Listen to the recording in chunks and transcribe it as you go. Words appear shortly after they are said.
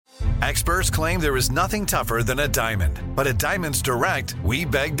Experts claim there is nothing tougher than a diamond. But at Diamonds Direct, we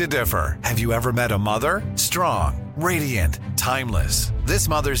beg to differ. Have you ever met a mother? Strong, radiant, timeless. This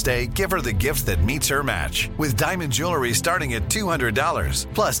Mother's Day, give her the gift that meets her match. With diamond jewelry starting at $200.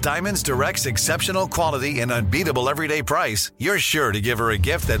 Plus Diamonds Direct's exceptional quality and unbeatable everyday price, you're sure to give her a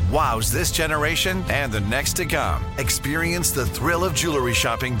gift that wows this generation and the next to come. Experience the thrill of jewelry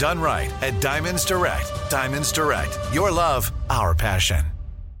shopping done right at Diamonds Direct. Diamonds Direct. Your love, our passion.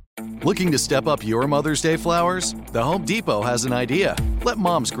 Looking to step up your Mother's Day flowers? The Home Depot has an idea. Let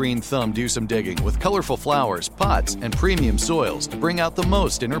Mom's green thumb do some digging with colorful flowers, pots, and premium soils to bring out the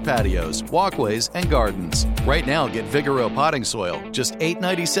most in her patios, walkways, and gardens. Right now, get Vigoro potting soil, just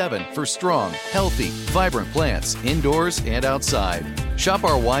 $8.97 for strong, healthy, vibrant plants indoors and outside. Shop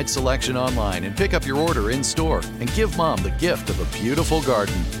our wide selection online and pick up your order in-store and give Mom the gift of a beautiful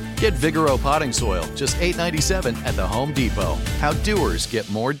garden. Get Vigoro potting soil, just $8.97 at the Home Depot. How doers get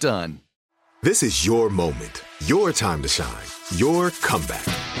more done. This is your moment, your time to shine, your comeback.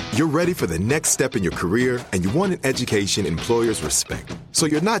 You're ready for the next step in your career, and you want an education employers respect. So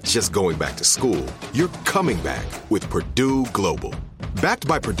you're not just going back to school, you're coming back with Purdue Global. Backed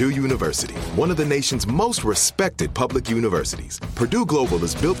by Purdue University, one of the nation's most respected public universities, Purdue Global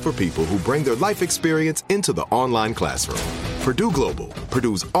is built for people who bring their life experience into the online classroom. Purdue Global,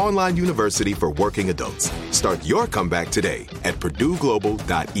 Purdue's online university for working adults. Start your comeback today at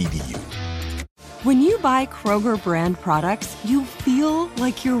purdueglobal.edu. When you buy Kroger brand products, you feel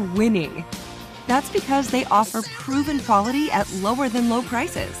like you're winning. That's because they offer proven quality at lower than low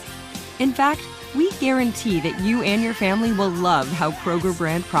prices. In fact, we guarantee that you and your family will love how Kroger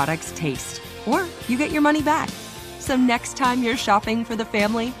brand products taste, or you get your money back. So next time you're shopping for the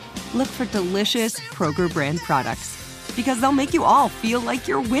family, look for delicious Kroger brand products, because they'll make you all feel like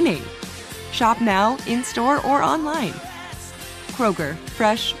you're winning. Shop now, in-store, or online. Kroger,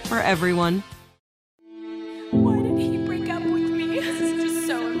 fresh for everyone. Why did he break up with me? This is just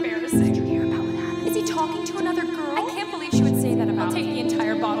so embarrassing. Did you hear about what happened? Is he talking to another girl? I can't believe she would say that about me. I'll take the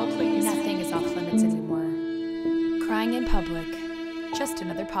entire bottle, please. Nothing is off limits anymore. Crying in public. Just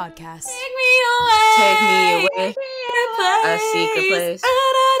another podcast. Take me away. Take me away. A secret place.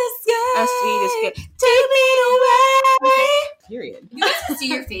 A sweet escape. Take me away. Period. You guys can see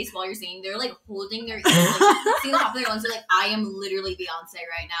your face while you're singing. They're like holding their ears, like, singing the top of their lungs. They're like, I am literally Beyonce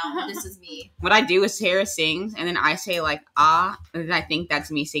right now. This is me. What I do is Sarah sings, and then I say like, ah, and then I think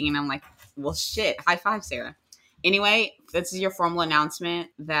that's me singing. I'm like, well, shit. High five, Sarah. Anyway, this is your formal announcement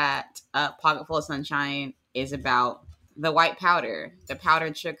that Pocket Full of Sunshine is about the white powder, the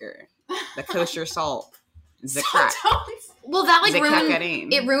powdered sugar, the kosher salt, the crack. Well, that like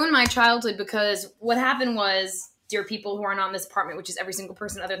ruined my childhood, because what happened was, dear people who aren't on this apartment, which is every single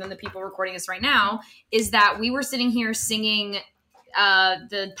person other than the people recording us right now, is that we were sitting here singing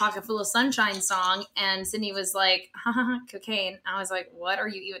the Pocket Full of Sunshine song, and Sydney was like, ha ha ha, cocaine. I was like, what are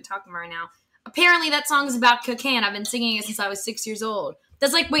you even talking about right now? Apparently that song is about cocaine. I've been singing it since I was 6 years old.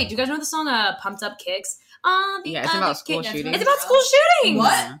 That's like, wait, do you guys know the song Pumped Up Kicks? Yeah, it's about school shootings. It's about school shootings.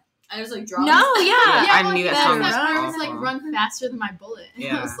 What? I was like, drums. No, yeah. I knew that song was I was like, run faster than my bullet.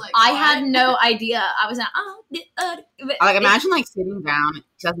 Yeah. I was like, I had no idea. I was like, imagine like sitting down in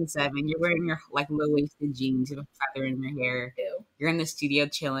 2007, you're wearing your like low-waisted jeans, you have a feather in your hair. Ew. You're in the studio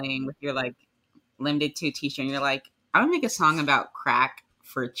chilling with your like Limited 2 t-shirt, and you're like, I'm gonna make a song about crack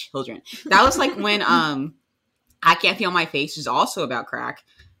for children. That was like when I Can't Feel My Face was also about crack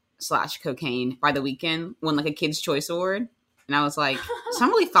 / cocaine by The Weeknd, won like a Kids' Choice Award. And I was like,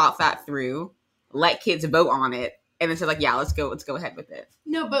 someone really thought that through, let kids vote on it, and then said like, yeah, let's go ahead with it.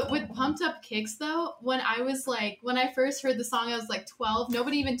 No, but with Pumped Up Kicks though, when I first heard the song, I was like 12.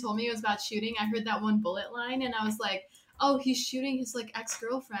 Nobody even told me it was about shooting. I heard that one bullet line, and I was like, oh, he's shooting his like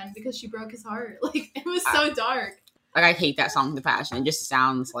ex-girlfriend because she broke his heart. Like, it was so dark. Like, I hate that song, The Passion. It just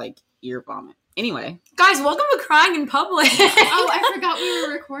sounds like ear vomit. Anyway. Guys, welcome to Crying in Public. Oh, I forgot we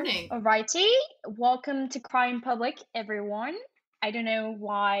were recording. Alrighty, welcome to Crying in Public, everyone. I don't know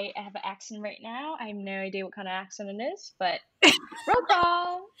why I have an accent right now. I have no idea what kind of accent it is, but roll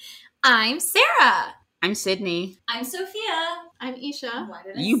call. I'm Sarah. I'm Sydney. I'm Sophia. I'm Isha. Why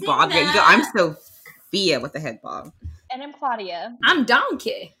did I You say bobbed it. that? I'm Sophia with the head bob. And I'm Claudia. I'm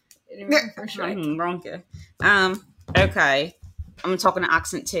Donkey. For sure. Okay. I'm talking to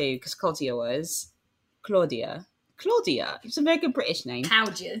accent too, because Claudia was. Claudia. It's a very good British name.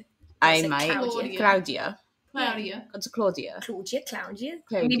 Claudia. I might. Claudia. It's Claudia. Claudia.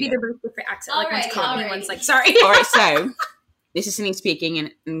 Maybe they're both different accents. Like one's Alright, Cockney, alright. one's like, sorry. All right, so this is Sydney speaking in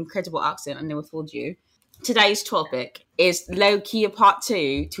an incredible accent. I never fooled you. Today's topic is low-key a part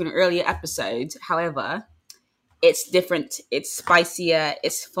 2 to an earlier episode. However, It's different. It's spicier.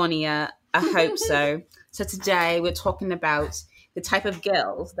 It's funnier. I hope so. So today we're talking about the type of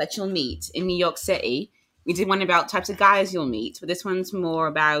girls that you'll meet in New York City. We did one about types of guys you'll meet, but this one's more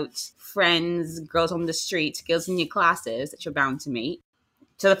about friends, girls on the street, girls in your classes that you're bound to meet.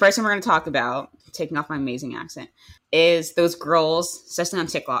 So the first one we're going to talk about, taking off my amazing accent, is those girls, especially on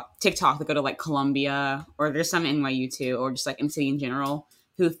TikTok that go to like Columbia, or there's some NYU too, or just like in city in general,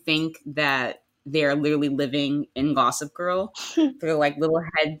 who think that they're literally living in Gossip Girl. They're like little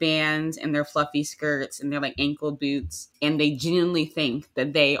headbands and their fluffy skirts and their like ankle boots. And they genuinely think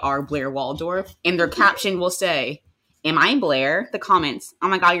that they are Blair Waldorf. And their caption will say, "Am I Blair?" The comments, "Oh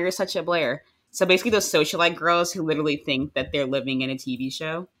my God, you're such a Blair." So basically those socialite girls who literally think that they're living in a TV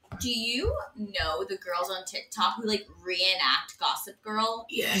show. Do you know the girls on TikTok who like reenact Gossip Girl?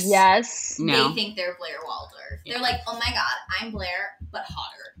 Yes. No. They think they're Blair Waldorf. They're like, "Oh my God, I'm Blair, but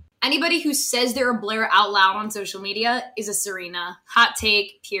hotter." Anybody who says they're a Blair out loud on social media is a Serena. Hot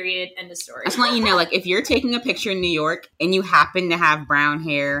take, period, end of story. I just want you to know, like, if you're taking a picture in New York and you happen to have brown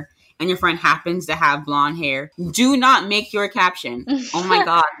hair and your friend happens to have blonde hair, do not make your caption, "Oh my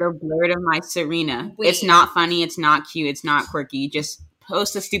God, the Blair of my Serena." Wait. It's not funny. It's not cute. It's not quirky. Just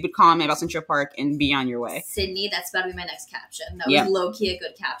post a stupid comment about Central Park and be on your way. Sydney, that's about to be my next caption. That Yeah. was low-key a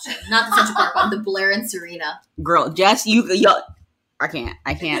good caption. Not the Central Park one, the Blair and Serena. Girl, just you I can't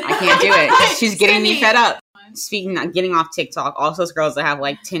do it. She's getting me fed up. Speaking of getting off TikTok, also those girls that have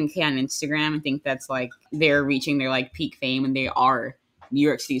like 10K on Instagram and think that's like they're reaching their like peak fame, and they are New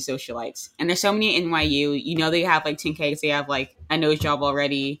York City socialites. And there's so many at NYU, you know, they have like 10K because they have like a nose job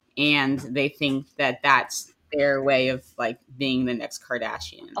already, and they think that that's their way of like being the next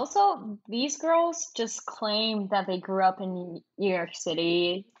Kardashian. Also, these girls just claim that they grew up in New York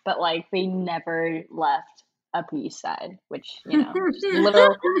City, but like they never left Upper East Side, which, you know,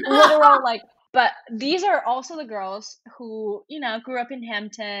 literal like. But these are also the girls who, you know, grew up in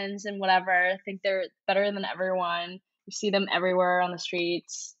Hamptons and whatever, think they're better than everyone. You see them everywhere on the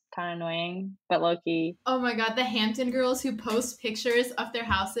streets. Kind of annoying, but low-key. Oh my God, the Hampton girls who post pictures of their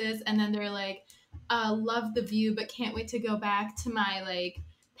houses and then they're like, "Love the view, but can't wait to go back to my like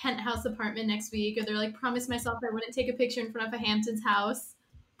penthouse apartment next week." Or they're like, "Promised myself I wouldn't take a picture in front of a Hamptons house."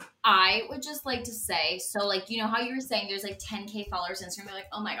 I would just like to say, so like, you know how you were saying there's like 10K followers on Instagram, you're like,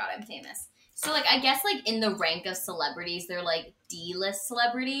 "Oh my God, I'm famous." So like, I guess like in the rank of celebrities, they're like D-list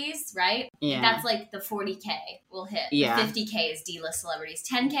celebrities, right? Yeah. That's like the 40K will hit. Yeah. The 50K is D-list celebrities.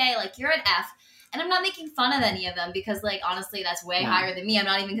 10K, like you're an F. And I'm not making fun of any of them because like, honestly, that's way higher than me. I'm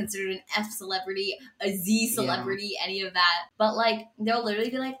not even considered an F celebrity, a Z celebrity, any of that. But like, they'll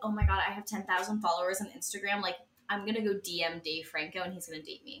literally be like, "Oh my God, I have 10,000 followers on Instagram. Like, I'm going to go DM Dave Franco and he's going to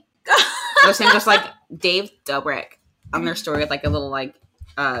date me." I was saying just like Dave Dobrik on their story with like a little like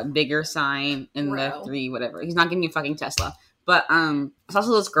bigger sign in the 3 whatever. He's not getting you a fucking Tesla. But it's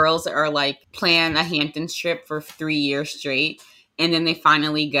also those girls that are like plan a Hamptons trip for 3 years straight, and then they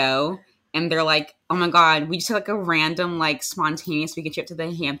finally go and they're like, "Oh my God, we just had like a random like spontaneous weekend trip to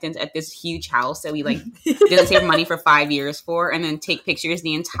the Hamptons at this huge house that we like didn't save money for 5 years for," and then take pictures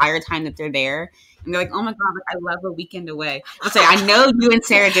the entire time that they're there. And they're like, "Oh my God, like, I love a weekend away." I'll say, I know you and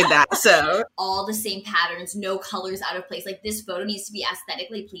Sarah did that, so. All the same patterns, no colors out of place. Like, this photo needs to be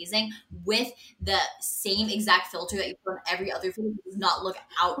aesthetically pleasing with the same exact filter that you put on every other photo. It does not look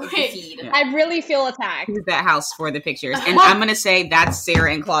out of the feed. Yeah. I really feel attacked. Use that house for the pictures. And I'm going to say that's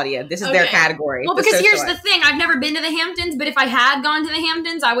Sarah and Claudia. This is their category. Well, because here's the thing. I've never been to the Hamptons, but if I had gone to the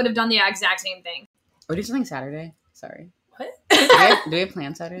Hamptons, I would have done the exact same thing. We'll do something Saturday. Sorry. What? Do we have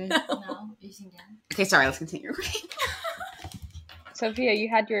plans Saturday? No. Are you seeing down? Okay, sorry. Let's continue. Sophia, you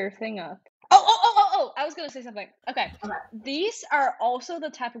had your thing up. Oh, I was going to say something. Okay. These are also the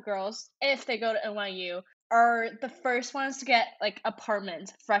type of girls, if they go to NYU, are the first ones to get like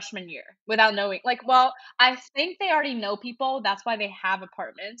apartments freshman year without knowing. Like, well, I think they already know people. That's why they have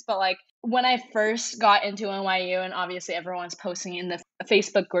apartments. But like when I first got into NYU, and obviously everyone's posting in the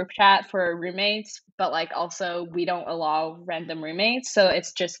Facebook group chat for roommates, but like also we don't allow random roommates. So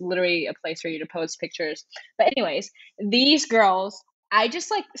it's just literally a place for you to post pictures. But anyways, these girls, I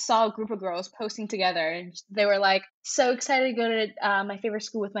just like saw a group of girls posting together and they were like, "So excited to go to my favorite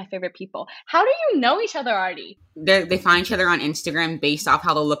school with my favorite people." How do you know each other already? They find each other on Instagram based off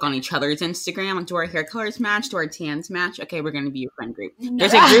how they look on each other's Instagram. Like, do our hair colors match? Do our tans match? Okay, we're going to be your friend group. No.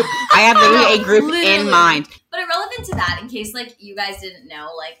 There's a group. I have literally a group in mind. But irrelevant to that, in case like you guys didn't know,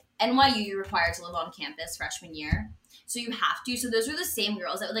 like NYU, you're required to live on campus freshman year. so you have to. So those were the same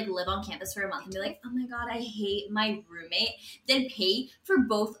girls that would like live on campus for a month and be like, oh my God, I hate my roommate. Then pay for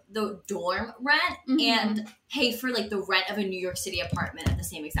both the dorm rent and pay for like the rent of a New York City apartment at the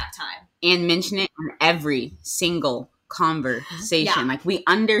same exact time. And mention it on every single conversation. Like, we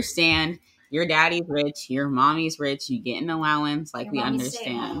understand your daddy's rich, your mommy's rich, you get an allowance. Like, we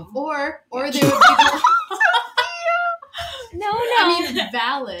understand. Or they would be the No. I mean,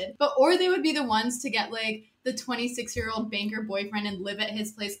 valid. But or they would be the ones to get like the 26-year-old banker boyfriend and live at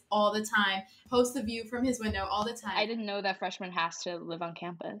his place all the time, post the view from his window all the time. I didn't know that freshman has to live on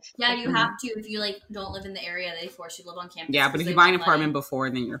campus. Yeah, you have to. If you like don't live in the area, they force you to live on campus. Yeah, but if you buy an apartment before,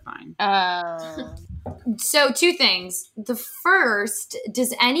 then you're fine. So 2 things. The first,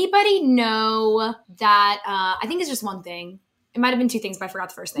 does anybody know that, I think it's just one thing. It might have been 2 things, but I forgot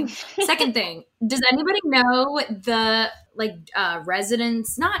the first thing. Second thing, does anybody know the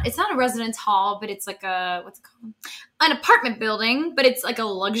residence? It's not a residence hall, but it's like what's it called? An apartment building, but it's like a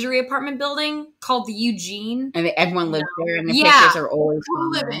luxury apartment building called the Eugene. And everyone lives there, and the pictures are always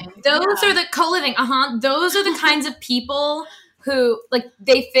co-living. Those are the co-living. Those are the kinds of people who like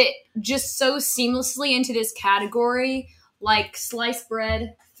they fit just so seamlessly into this category, like sliced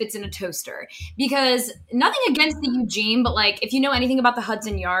bread fits in a toaster. Because nothing against the Eugene, but like if you know anything about the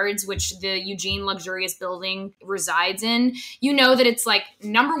Hudson Yards, which the Eugene luxurious building resides in, you know that it's like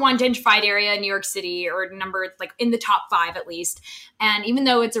number 1 gentrified area in New York City, or number like in the top 5 at least. And even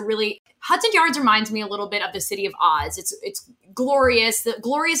though it's Hudson Yards reminds me a little bit of the city of Oz. It's glorious.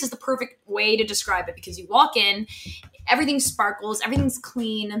 Glorious is the perfect way to describe it, because you walk in, everything sparkles, everything's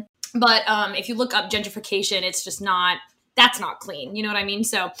clean. But if you look up gentrification, it's just not. That's not clean. You know what I mean?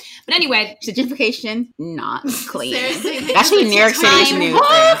 So, but anyway. Gentrification, not clean. Seriously, actually New York City's new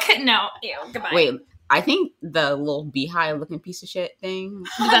thing. No. Ew, goodbye. Wait, I think the little beehive looking piece of shit thing.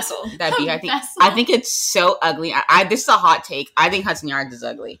 The vessel. That beehive thing. I think it's so ugly. This is a hot take. I think Hudson Yards is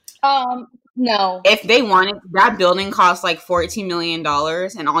ugly. No. If they wanted, that building costs like $14 million,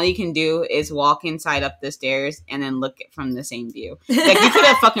 and all you can do is walk inside up the stairs and then look from the same view. Like, you could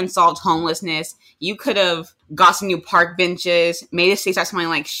have fucking solved homelessness. You could have got some new park benches, made a city start smelling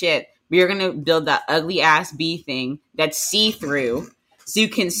like shit. But you're gonna build that ugly ass bee thing that's see-through, so you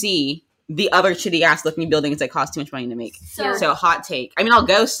can see the other shitty ass looking buildings that cost too much money to make. So hot take. I mean, I'll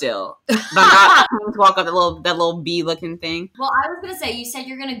go still, but I'm not going to walk up that little bee looking thing. Well, I was gonna say, you said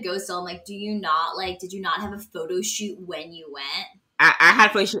you're gonna go still. I'm like, did you not have a photo shoot when you went? I had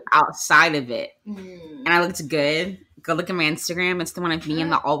a photo shoot outside of it, and I looked good. Go look at my Instagram. It's the one of me in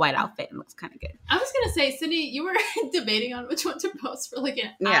the all white outfit, and looks kind of good. I was gonna say, Cindy, you were debating on which one to post for like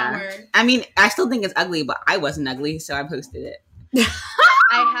an hour. I mean, I still think it's ugly, but I wasn't ugly, so I posted it.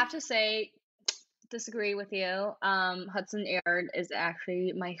 I have to say, disagree with you. Hudson Yard is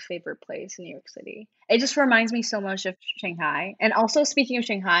actually my favorite place in New York City. It just reminds me so much of Shanghai. And also, speaking of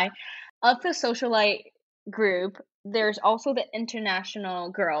Shanghai, of the socialite group, there's also the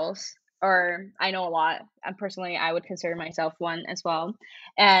international girls, or I know a lot. Personally, I would consider myself one as well.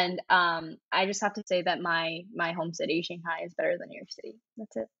 And I just have to say that my home city, Shanghai, is better than New York City.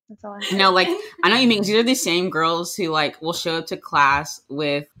 That's it. That's all I have. No, like, I know you mean, these are the same girls who, like, will show up to class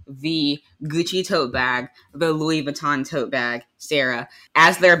with the Gucci tote bag, the Louis Vuitton tote bag, Sarah,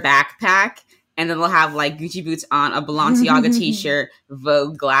 as their backpack. And then they'll have, like, Gucci boots on, a Balenciaga t-shirt,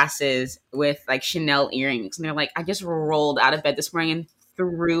 Vogue glasses with, like, Chanel earrings. And they're like, I just rolled out of bed this morning and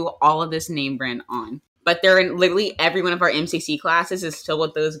threw all of this name brand on. But they're in literally every one of our MCC classes is filled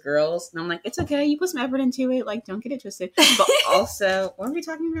with those girls. And I'm like, it's okay. You put some effort into it. Like, don't get it twisted. But also, what are we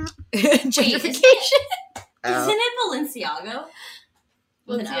talking about? Gentrification. Isn't it Balenciaga?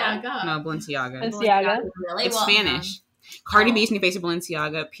 Balenciaga. No, Balenciaga. Really? It's Spanish. Cardi B's new face of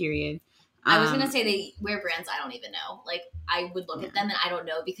Balenciaga, period. I was going to say they wear brands I don't even know. Like, I would look at them and I don't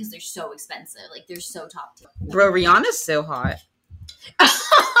know because they're so expensive. Like, they're so top tier. Bro, Rihanna's so hot.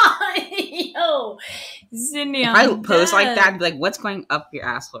 Yo, Cindy, if I post like that, I'd be like, what's going up your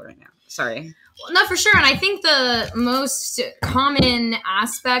asshole right now? Sorry. Well, no, for sure. And I think the most common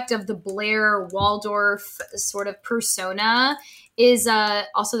aspect of the Blair Waldorf sort of persona is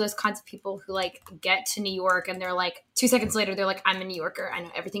also those kinds of people who like get to New York and they're like 2 seconds later they're like, I'm a New Yorker, I know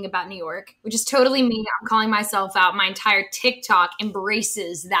everything about New York, which is totally me. I'm calling myself out. My entire TikTok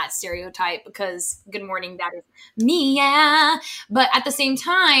embraces that stereotype because good morning, that is me. Yeah, but at the same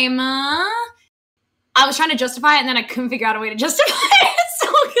time I was trying to justify it and then I couldn't figure out a way to justify it. So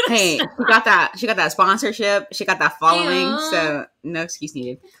Hey, she got that sponsorship. She got that following. Yeah. So no excuse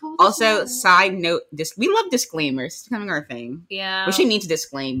needed. Also, side note, we love disclaimers. It's becoming our thing. Yeah. We should need to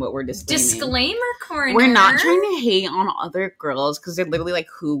disclaim what we're disclaiming. Disclaimer corner. We're not trying to hate on other girls because they're literally like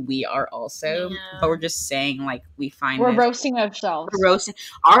who we are also. Yeah. But we're just saying like we find We're this- roasting ourselves. we're roasting.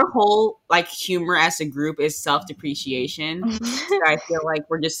 Our whole like humor as a group is self-depreciation. So I feel like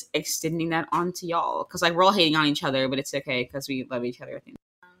we're just extending that onto y'all because like we're all hating on each other, but it's okay because we love each other. I think.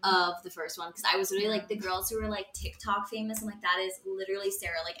 Of the first one, because I was really like the girls who were like TikTok famous, and like that is literally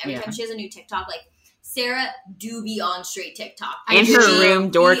Sarah. Like every time she has a new TikTok, like Sarah do be on straight TikTok. And her room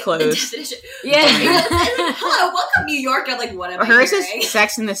door closed. Yeah. Hello, welcome New York. I'm like, what am I Hers hearing? is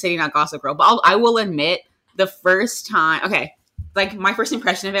Sex in the City, not Gossip Girl. But I will admit, the first time, okay, like my first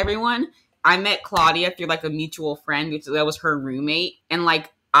impression of everyone, I met Claudia through like a mutual friend, which that was her roommate, and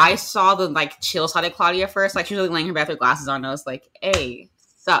like I saw the like chill side of Claudia first. Like she was really laying her bed with her glasses on. And I was like, hey.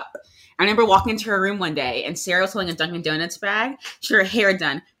 Sup. I remember walking into her room one day and Sarah was holding a Dunkin' Donuts bag. She had her hair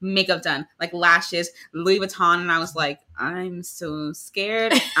done, makeup done, like lashes, Louis Vuitton, and I was like, I'm so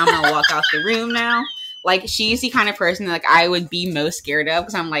scared. I'm gonna walk out the room now. Like she's the kind of person that like I would be most scared of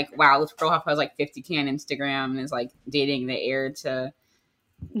because I'm like, wow, this girl has like 50K on Instagram and is like dating the heir to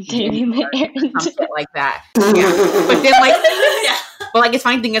Dating the heir some shit like that. Yeah. But then like but like the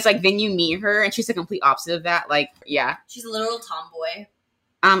funny thing is like then you meet her and she's the complete opposite of that. Like, yeah. She's a literal tomboy.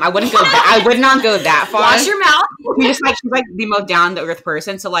 I wouldn't go. I would not go that far. Wash your mouth. She's like the most down to earth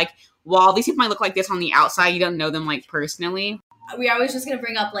person. So like, while these people might look like this on the outside, you don't know them like personally. We are always just gonna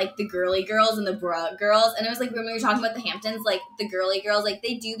bring up like the girly girls and the bruh girls, and it was like when we were talking about the Hamptons, like the girly girls, like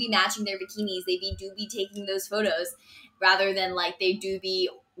they do be matching their bikinis, they do be taking those photos, rather than like they do be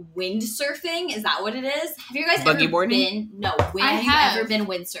windsurfing. Is that what it is? Have you guys Buggy ever boarding? been? No, when I have you have. ever been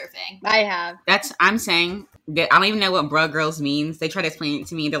windsurfing? I have. I'm saying that I don't even know what bruh girls means. They try to explain it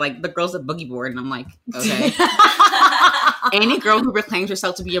to me. They're like the girls that boogie board, and I'm like, okay. Any girl who proclaims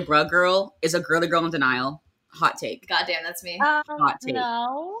herself to be a bruh girl is a girly girl in denial. Hot take. Goddamn, that's me. Hot take.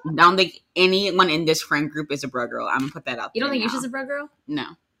 No. I don't think anyone in this friend group is a bruh girl. I'm gonna put that out. You don't there think now. Yusha's a bro girl? No.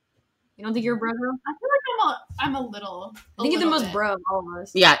 You don't think you're a bro girl? I feel like I'm a little. I think you're the little most bit. bro of all of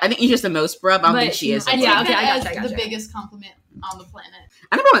us. Yeah, I think Yusha's the most bruh, but I don't But think she is. I Yeah, take okay, that I as gotcha. the biggest compliment on the planet.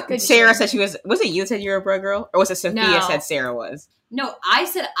 I remember when Good Sarah shit. said she was it you that said you were a bruh girl? Or was it Sophia No. said Sarah was? No, I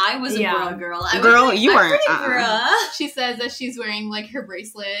said I was a Yeah. bruh girl. I was Girl, like, you I'm weren't, pretty bruh. She says that she's wearing like her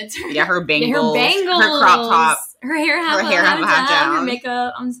bracelets. Yeah, her bangles, Yeah, her bangles, her crop top, her hair half down, her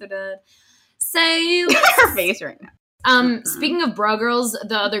makeup. I'm so dead. So, her face right now. speaking of bro girls,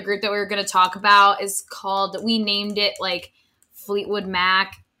 the other group that we were going to talk about is called. We named it like Fleetwood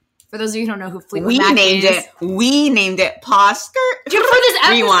Mac. For those of you who don't know who Fleetwood Mac is, We named it Pause Skirt. For this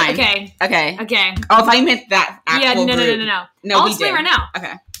episode, Rewind. Okay. Okay. Oh, if I meant that actual Yeah, group. no. No, I'll we explain did. right now.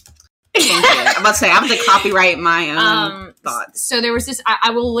 Okay. Thank you. I'm about to say, I'm going to copyright my own thoughts. So there was this, I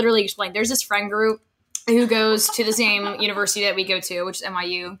will literally explain. There's this friend group who goes to the same university that we go to, which is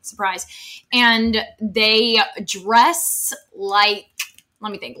NYU, surprise. And they dress like,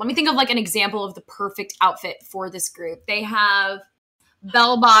 let me think of like an example of the perfect outfit for this group. They have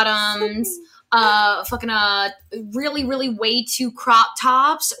bell bottoms, really, really way too crop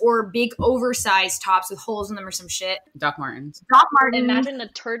tops or big oversized tops with holes in them or some shit. Doc Martens. Doc Martens. Imagine a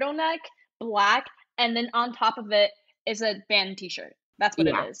turtleneck, black, and then on top of it is a band t-shirt. That's what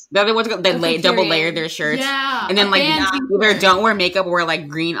it is. The other ones, they Okay, double period. layer their shirts. Yeah. And then like band either don't wear makeup or wear like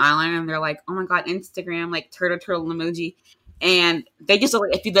green eyeliner and they're like, oh my god, Instagram, like turtle emoji. And they just look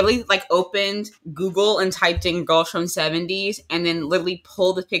like, if you literally like opened Google and typed in girls from 70s and then literally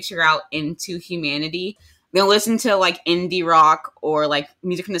pulled the picture out into humanity, they'll listen to like indie rock or like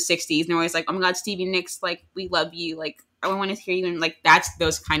music from the 60s and they're always like, oh my god, Stevie Nicks, like we love you, like I want to hear you, and like that's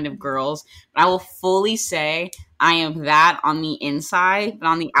those kind of girls. But I will fully say I am that on the inside, but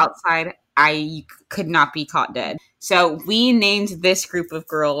on the outside I could not be caught dead. So we named this group of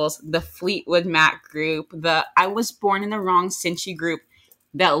girls the Fleetwood Mac group, the I was born in the wrong century group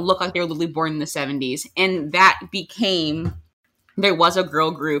that looked like they were literally born in the 70s. And that became, there was a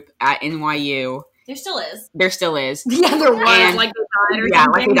girl group at NYU. There still is. There still is. Yeah, there was. And- like they died or Yeah,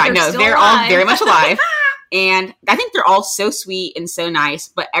 something. like they died. No, still they're all alive. very much alive. And I think they're all so sweet and so nice.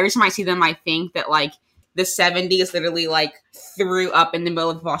 But every time I see them, I think that like the 70s literally like threw up in the middle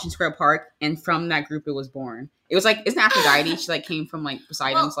of Washington Square Park. And from that group, it was born. It was like, isn't Aphrodite? She like came from like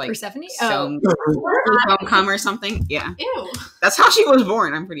Poseidon's like Persephone? homecoming or something. Yeah. Ew. That's how she was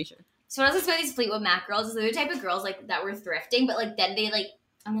born, I'm pretty sure. So what I was explaining these Fleetwood Mac girls is they're the type of girls like that were thrifting, but like then they like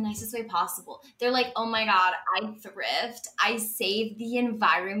in the nicest way possible. They're like, oh my God, I thrift. I save the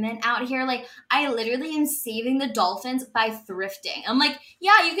environment out here. Like, I literally am saving the dolphins by thrifting. I'm like,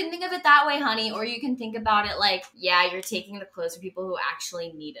 yeah, you can think of it that way, honey. Or you can think about it like, yeah, you're taking the clothes from people who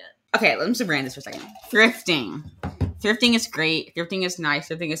actually need it. Okay, let me just brand this for a second. Thrifting. Thrifting is great. Thrifting is nice.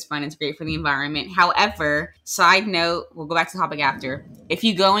 Thrifting is fun. It's great for the environment. However, side note, we'll go back to the topic after. If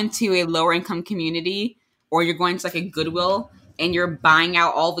you go into a lower income community or you're going to like a Goodwill and you're buying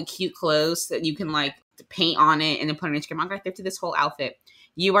out all the cute clothes that you can like paint on it and then put on Instagram, I'm going to thrift this whole outfit.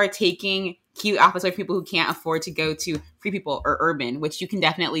 You are taking cute outfits by people who can't afford to go to Free People or Urban, which you can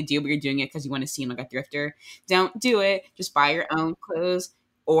definitely do, but you're doing it because you want to seem like a thrifter. Don't do it. Just buy your own clothes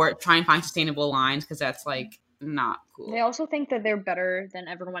or try and find sustainable lines because that's like not cool. They also think that they're better than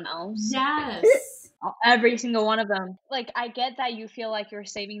everyone else. Yes. Every single one of them. Like, I get that you feel like you're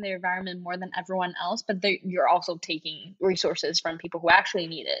saving the environment more than everyone else, but you're also taking resources from people who actually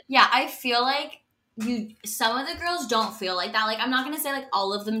need it. Yeah, I feel like some of the girls don't feel like that. Like, I'm not gonna say like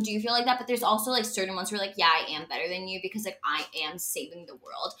all of them do feel like that, but there's also like certain ones who are like, yeah, I am better than you because like I am saving the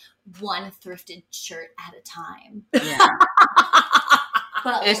world one thrifted shirt at a time. Yeah.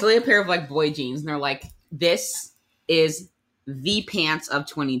 But it's literally a pair of like boy jeans and they're like, this is the pants of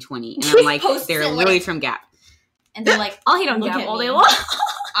 2020. And I'm like, they're literally from Gap. And they're like, I'll hate on look Gap at all me. day long.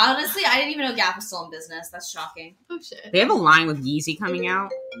 Honestly, I didn't even know Gap was still in business. That's shocking. Oh shit. They have a line with Yeezy coming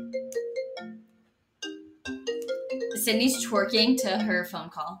out. Sydney's twerking to her phone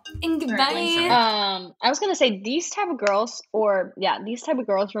call. And goodbye. I was gonna say these type of girls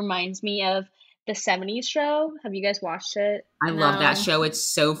reminds me of the 70s show. Have you guys watched it? I love that show. It's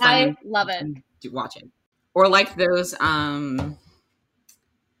so fun. I love it. Watch it. Or like those You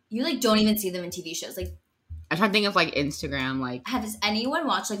like don't even see them in TV shows. Like, I'm trying to think of like Instagram, like has anyone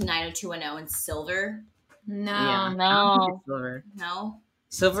watched like 90210 and Silver? No. yeah. No. Silver. No.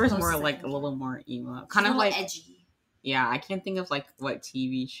 Silver is Close more second. like a little more emo. It's Kind a of little like edgy. yeah, I can't think of like what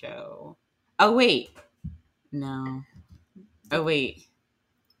TV show. Oh wait. No. Oh wait.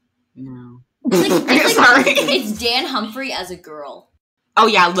 No. It's Sorry. It's Dan Humphrey as a girl. Oh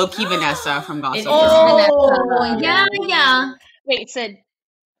yeah, Low-Key Vanessa from Gossip It Girl. is. Oh, yeah. Wait, Sid,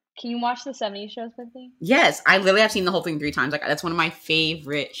 can you watch the 70s shows with me? Yes, I literally have seen the whole thing 3 times. Like that's one of my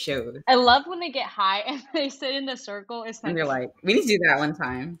favorite shows. I love when they get high and they sit in the circle. It's And like, they're like, we need to do that one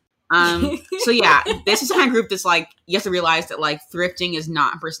time. So yeah, this is the kind of group that's like, you have to realize that like thrifting is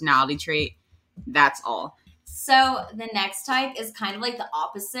not a personality trait. That's all. So the next type is kind of like the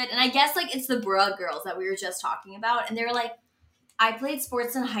opposite. And I guess like it's the bro girls that we were just talking about. And they're like, I played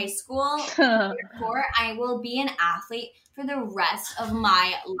sports in high school. Therefore, I will be an athlete for the rest of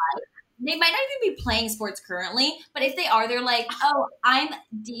my life. They might not even be playing sports currently, but if they are, they're like, oh, I'm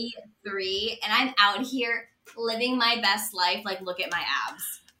D3 and I'm out here living my best life. Like, look at my abs.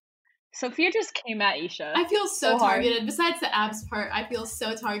 Sophia just came at Isha. I feel so hard. targeted. Besides the abs part, I feel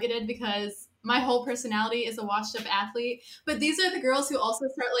so targeted because my whole personality is a washed up athlete. But these are the girls who also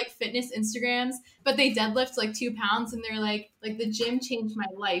start like fitness Instagrams, but they deadlift like 2 pounds and they're like the gym changed my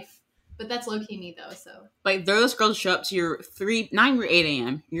life. But that's low key me though, so. Like those girls show up to your 9 or 8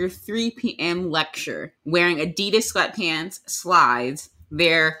 a.m., your 3 p.m. lecture wearing Adidas sweatpants, slides,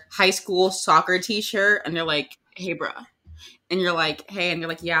 their high school soccer t-shirt, and they're like, hey, bro. And you're like, hey, and you're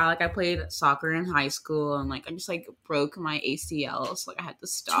like, yeah, like I played soccer in high school, and like I just like broke my ACL, so like I had to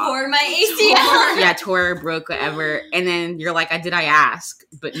stop. Tore my ACL. Yeah, tore, broke, whatever. And then you're like, did I ask?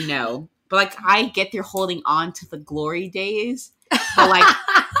 But no. But like I get they're holding on to the glory days, but like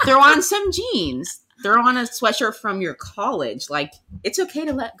throw on some jeans. Throw on a sweatshirt from your college. Like, it's okay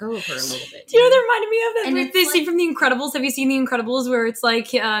to let go of her a little bit. Do you know what that reminded me of? And That it's they like- see from The Incredibles. Have you seen The Incredibles where it's like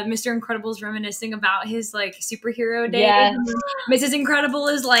Mr. Incredible's reminiscing about his like superhero days? Yes. Mrs. Incredible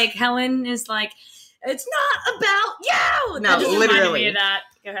is like, Helen is like, it's not about you! No, That just reminded literally. me of that.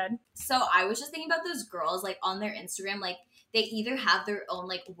 Go ahead. So I was just thinking about those girls, like on their Instagram, like they either have their own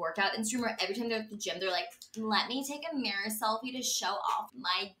like workout Instagram, or every time they're at the gym, they're like, let me take a mirror selfie to show off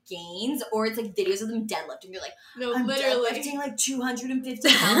my gains, or it's like videos of them deadlifting. They're like, No, I'm literally. deadlifting like 250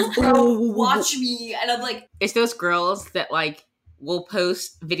 pounds, bro. Watch me. And I'm like, It's those girls that like will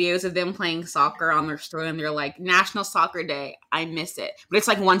post videos of them playing soccer on their story, and they're like, National Soccer Day, I miss it. But it's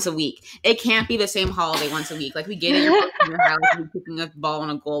like once a week. It can't be the same holiday once a week. Like we get it, you're posting your house, you're kicking a ball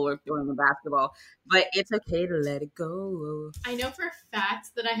on a goal or throwing a basketball. But it's okay to let it go. I know for a fact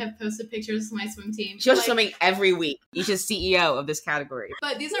that I have posted pictures of my swim team. She was Like, swimming every week. You should CEO of this category.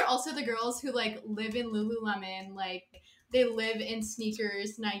 But these are also the girls who like live in Lululemon, like they live in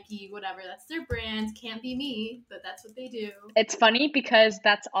sneakers, Nike, whatever. That's their brand. Can't be me, but that's what they do. It's funny because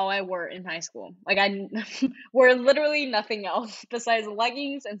that's all I wore in high school. Like I wore literally nothing else besides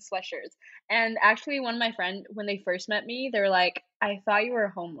leggings and sweatshirts. And actually, one of my friends, when they first met me, they were like, "I thought you were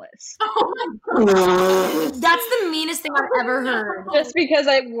homeless." Oh my god, that's the meanest thing I've ever heard. Just because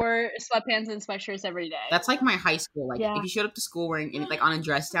I wore sweatpants and sweatshirts every day. That's like my high school. Like Yeah. if you showed up to school wearing like on a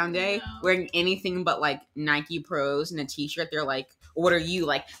dress down day, No. wearing anything but like Nike Pros and a t-shirt, they're like, "What are you,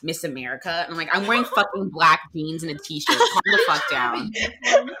 like Miss America?" And I'm like, "I'm wearing fucking black jeans and a t-shirt. Calm the fuck down."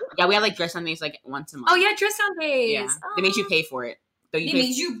 Yeah, we had like dress down days like once a month. Oh yeah, dress down days. Yeah, they made you pay for it. So They you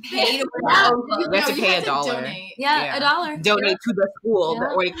made you pay to wear Yeah. those clothes. You have to you pay had $1. donate. Yeah, $1. donate to the school that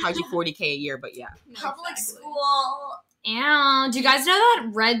Yeah. already charged you $40K a year. But yeah, No, Public exactly. school. Yeah. Do you guys know that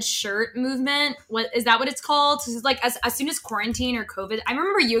red shirt movement? What is that? What it's called? So it's like as soon as quarantine or COVID, I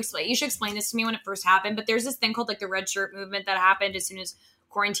remember you should explain this to me when it first happened. But there's this thing called like the red shirt movement that happened as soon as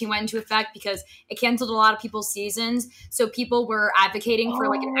quarantine went into effect because it canceled a lot of people's seasons. So people were advocating for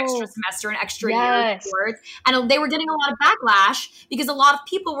like an extra semester, an extra year of Yes. sports, and they were getting a lot of backlash because a lot of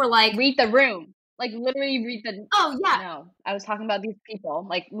people were like, Read the room. Like literally read the. "Oh yeah, No, I was talking about these people.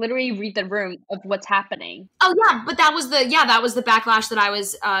 Like literally read the room of what's happening. oh yeah," but that was the backlash that I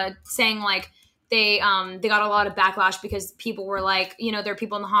was saying. Like they got a lot of backlash because people were like, there are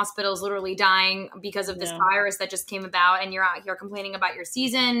people in the hospitals literally dying because of this Yeah. virus that just came about, and you're out here complaining about your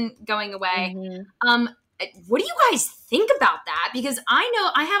season going away. Mhm. What do you guys think about that? Because I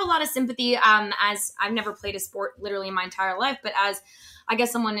know I have a lot of sympathy as I've never played a sport literally in my entire life, but as I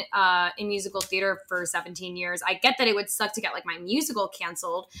guess someone in musical theater for 17 years, I get that it would suck to get like my musical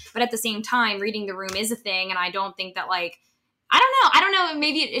canceled, but at the same time, reading the room is a thing, and I don't think that like I don't know,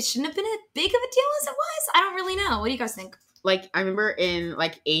 maybe it shouldn't have been as big of a deal as it was. I don't really know. What do you guys think? like I remember in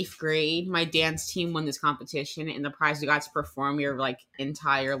like 8th grade, my dance team won this competition, and the prize we got to perform your like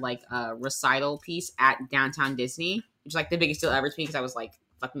entire like recital piece at Downtown Disney, which is like the biggest deal ever to me because I was like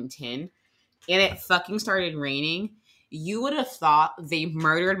fucking 10, and it fucking started raining. You would have thought they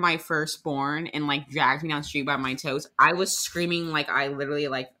murdered my firstborn and like dragged me down the street by my toes. I was screaming like I literally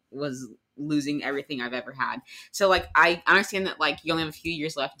like was losing everything I've ever had. So like I understand that like you only have a few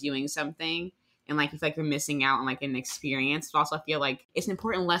years left doing something, and like you feel like you're missing out on like an experience, but also I feel like it's an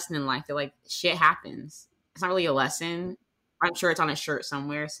important lesson in life that like shit happens. It's not really a lesson. I'm sure it's on a shirt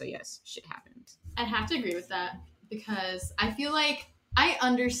somewhere. So yes, shit happens. I'd have to agree with that because I feel like I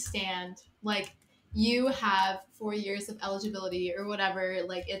understand, like, you have 4 years of eligibility or whatever.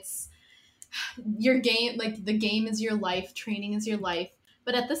 Like, it's your game, like, the game is your life, training is your life.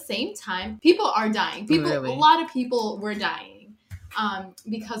 But at the same time, people are dying. Really? A lot of people were dying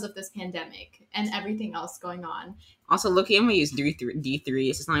because of this pandemic and everything else going on. Also, look, I'm gonna use D3.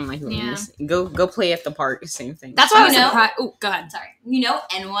 It's not even like Yeah. Go play at the park. Same thing. That's why I was You know- surprised. Oh, go ahead. Sorry.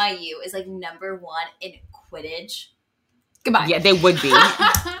 NYU is like #1 in Quidditch. Goodbye. Yeah, they would be.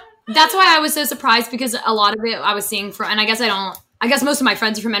 That's why I was so surprised because a lot of it I was seeing from, and I guess most of my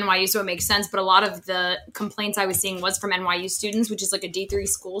friends are from NYU, so it makes sense. But a lot of the complaints I was seeing was from NYU students, which is like a D3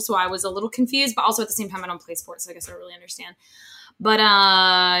 school. So I was a little confused, but also at the same time, I don't play sports, so I guess I don't really understand. But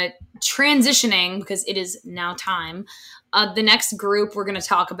transitioning, because it is now time, the next group we're going to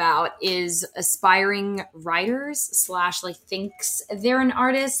talk about is aspiring writers / like thinks they're an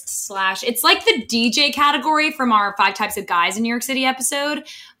artist / it's like the DJ category from our 5 Types of Guys in New York City episode,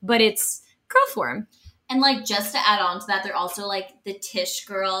 but it's girl form. And like just to add on to that, they're also like the Tish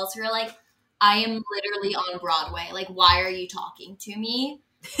girls who are like, I am literally on Broadway. Like, why are you talking to me?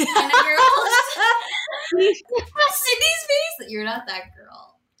 And the girls, Sydney's face that you're not that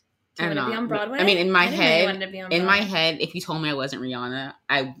girl. Do you I'm want to be not. on Broadway? I mean, in my I didn't know you head, wanted to be on in my Broadway. head, if you told me I wasn't Rihanna,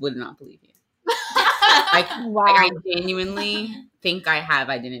 I would not believe you. Wow. Like, I genuinely think I have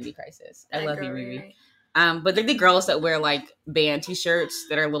identity crisis. I love you, Ruby. But they're the girls that wear like band t-shirts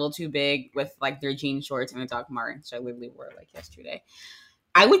that are a little too big with like their jean shorts and a Doc Martens. So I literally wore it like yesterday.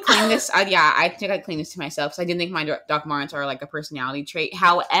 I would claim this. I think I'd claim this to myself because I didn't think my Doc Martens are like a personality trait.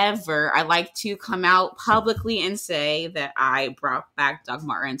 However, I like to come out publicly and say that I brought back Doc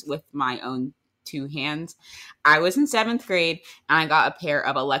Martens with my own 2 hands. I was in 7th grade and I got a pair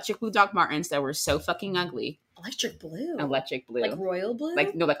of electric blue Doc Martens that were so fucking ugly. Electric blue. Electric blue. Like royal blue?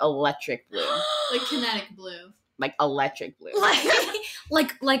 Like electric blue. Like kinetic blue. Like electric blue.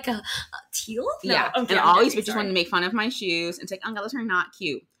 like a teal? No, Yeah. okay, And I'm all these joking, bitches sorry. wanted to make fun of my shoes and say, oh god, those are not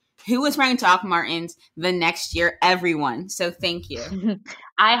cute. Who was wearing Doc Martens the next year? Everyone. So thank you.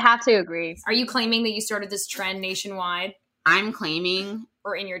 I have to agree. Are you claiming that you started this trend nationwide I'm claiming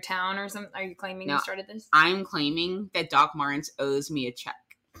or in your town or something? Are you claiming No. you started this? that Doc Martens owes me a check.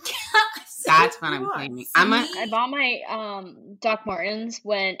 That That's what I'm claiming. I bought my Doc Martens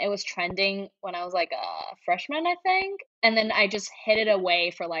when it was trending when I was like a freshman, I think, and then I just hid it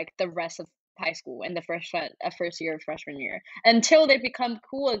away for like the rest of high school and the first year of freshman year until they become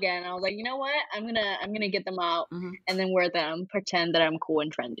cool again. I was like, you know what? I'm gonna get them out and then wear them, pretend that I'm cool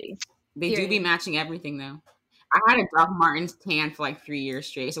and trendy. They do be matching everything though. I had a Doc Martens tan for like 3 years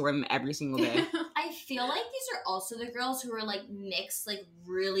straight, so wear them every single day. I feel like these are also the girls who are like mixed, like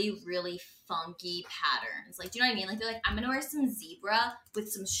really, really funky patterns. Like, do you know what I mean? Like, they're like, I'm gonna wear some zebra with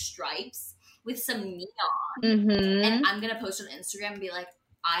some stripes, with some neon, and I'm gonna post on Instagram and be like,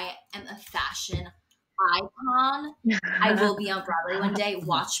 I am a fashion icon. I will be on Broadway one day.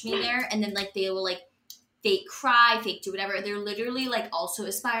 Watch me there. And then like they will like fake cry, fake do whatever. They're literally like also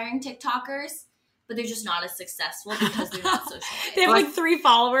aspiring TikTokers, but they're just not as successful because they're not social. They have like 3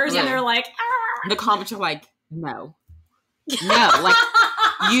 followers and they're like, the comments are like, no, like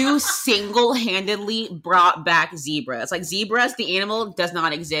you single-handedly brought back zebras. Like zebras, the animal does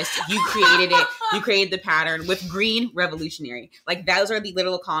not exist. You created it. You created the pattern with green, revolutionary. Like those are the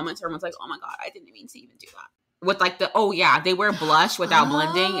literal comments. Everyone's like, oh my God, I didn't mean to even do that. With like they wear blush without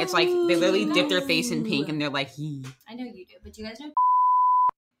blending. It's like they literally dip their face in pink and they're like, I know you do, but do you guys know?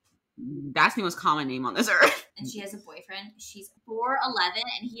 That's the most common name on this earth. And she has a boyfriend. She's 4'11"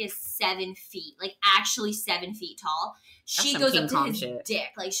 and he is 7 feet. Like actually 7 feet tall. She goes up to his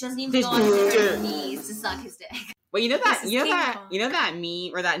dick. Like she doesn't even go on her knees to suck his dick. Well, you know that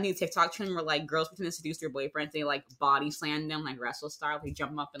meme or that new TikTok trend where like girls pretend to seduce their boyfriends, they like body slam them like wrestle style, they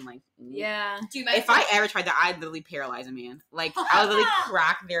jump up and like yeah. If I ever tried that, I'd literally paralyze a man. Like I would literally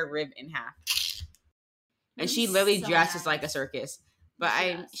crack their rib in half. And she literally dresses like a circus. But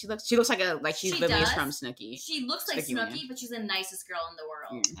she looks like she's Lily's from Snooki. She looks like Snooki, but she's the nicest girl in the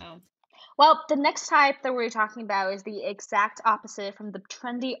world. Oh. Well, the next type that we're talking about is the exact opposite from the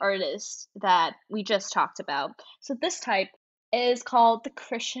trendy artist that we just talked about. So this type is called the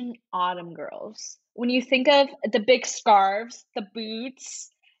Christian Autumn girls. When you think of the big scarves, the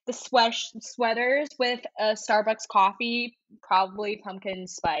boots, the sweaters with a Starbucks coffee, probably pumpkin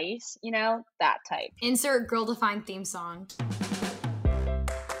spice, you know, that type. Insert Girl Defined theme song.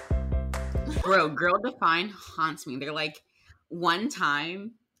 Bro, Girl Defined haunts me. They're like, one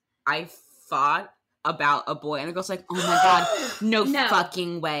time I thought about a boy and the girl's like, oh my God, no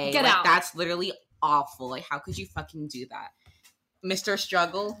fucking way. Get like, out. That's literally awful. Like, how could you fucking do that? Mr.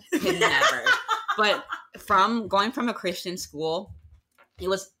 Struggle could never. But going from a Christian school, it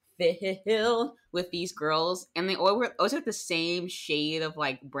was filled with these girls and they always have the same shade of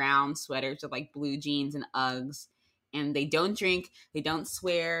like brown sweaters with like blue jeans and Uggs. And they don't drink, they don't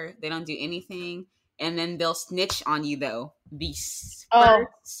swear, they don't do anything. And then they'll snitch on you, though, the first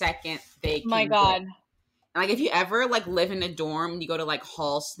second they can. My God. And, like, if you ever, like, live in a dorm, you go to, like,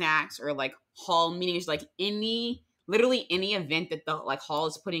 hall snacks or, like, hall meetings, like, literally any event that the, like, hall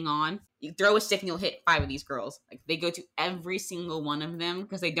is putting on, you throw a stick and you'll hit 5 of these girls. Like, they go to every single one of them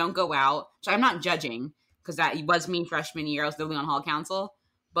because they don't go out. So I'm not judging because that was me freshman year. I was literally on hall council,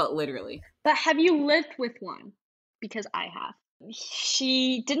 but literally. But have you lived with one? Because I have.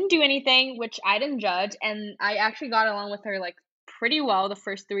 She didn't do anything, which I didn't judge, and I actually got along with her like pretty well the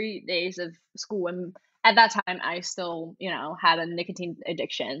first 3 days of school. And at that time, I still, had a nicotine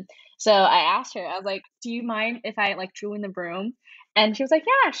addiction. So I asked her, I was like, "Do you mind if I like drew in the broom?" And she was like,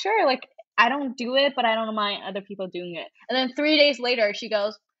 "Yeah, sure. Like I don't do it, but I don't mind other people doing it." And then 3 days later, she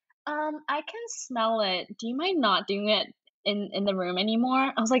goes, I can smell it. Do you mind not doing it in the room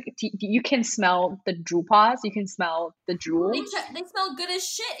anymore?" I was like, you can smell the drool paws, you can smell the drool. They smell good as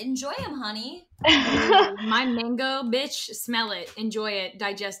shit. Enjoy them, honey. My mango, bitch, smell it, enjoy it,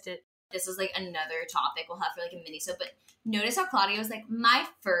 digest it. This is like another topic we'll have for like a mini-sode, but notice how Claudia was like, my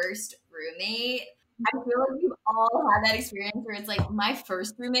first roommate. I feel like you've all had that experience where it's like my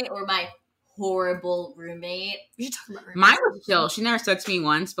first roommate or my horrible roommate. We should talk about roommates. Mine was chill. She never spoke to me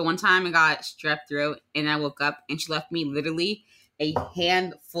once, but one time I got strep throat and I woke up and she left me literally a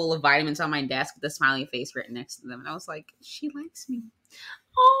handful of vitamins on my desk with a smiley face written next to them. And I was like, she likes me.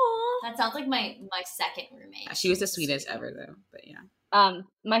 Oh, that sounds like my second roommate. She was the sweetest ever though, but yeah.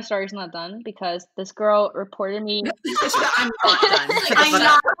 My story's not done because this girl reported me. I'm not done. I'm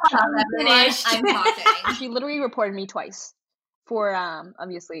not finished. I'm talking. She literally reported me twice for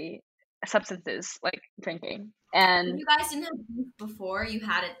obviously substances like drinking. And if you guys didn't have beef before, you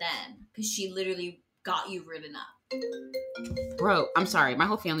had it then because she literally got you written up. Bro, I'm sorry. My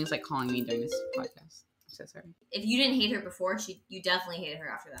whole family's like calling me during this podcast. I'm so sorry. If you didn't hate her before, you definitely hated her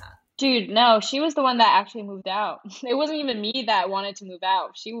after that. Dude, no, she was the one that actually moved out. It wasn't even me that wanted to move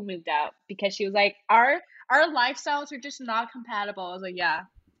out. She moved out because she was like, our lifestyles are just not compatible. I was like, yeah,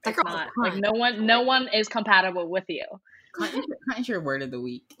 It's not. Like no one is compatible with you. Cunt is your word of the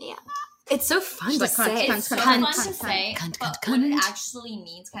week. Yeah. It's so fun to say. It's so fun to say, but what it actually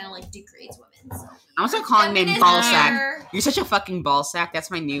means kind of like degrades women. So I'm also calling men ball sack. You're such a fucking ball sack. That's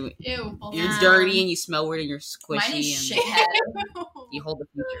my new. Ew. You're dirty and you smell weird and you're squishy. Mine is and shithead. You hold the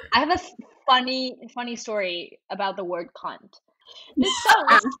future. I have a funny story about the word cunt. This song,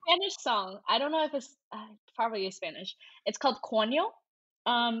 it's a Spanish song. I don't know if it's probably is Spanish. It's called Coño.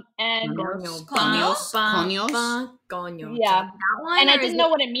 And Coños. Yeah. That one, And I didn't know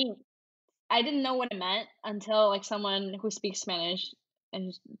what it means. I didn't know what it meant until like someone who speaks Spanish,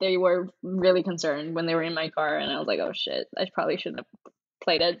 and they were really concerned when they were in my car, and I was like, oh shit, I probably shouldn't have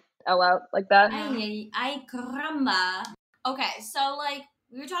played it out loud like that. Ay caramba. Okay, so like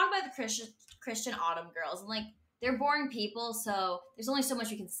we were talking about the Christian Autumn girls, and like they're boring people, so there's only so much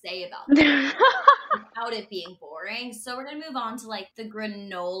we can say about them without it being boring. So we're gonna move on to like the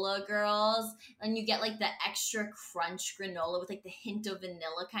granola girls, and you get like the extra crunch granola with like the hint of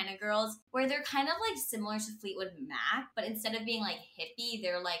vanilla kind of girls, where they're kind of like similar to Fleetwood Mac, but instead of being like hippie,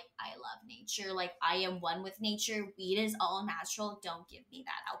 they're like, I love nature, like I am one with nature. Weed is all natural. Don't give me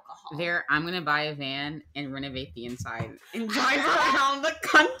that alcohol. I'm gonna buy a van and renovate the inside and drive around the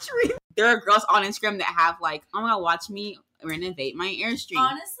country. There are girls on Instagram that have like, oh my god, watch me renovate my Airstream.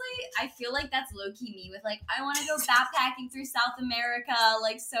 Honestly, I feel like that's low-key me with like, I want to go backpacking through South America,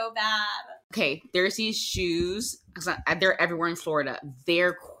 like so bad. Okay, there's these shoes, because they're everywhere in Florida.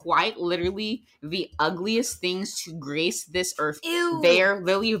 They're quite literally the ugliest things to grace this earth. Ew. They're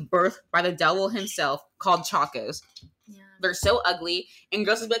literally birthed by the devil himself, called Chacos. They're so ugly, and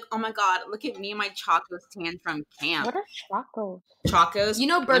girls will be like, oh my god, look at me and my Chacos tan from camp. What are Chacos? Chacos? You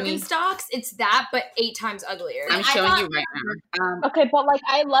know Birkenstocks? It's that, but 8 times uglier. I'm showing you right now. Okay, but like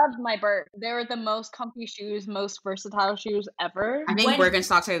I loved my Birk. They were the most comfy shoes, most versatile shoes ever. I think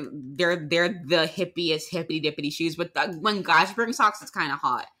Birkenstocks are they're the hippiest hippity dippity shoes, but when guys wear Birkenstocks, it's kind of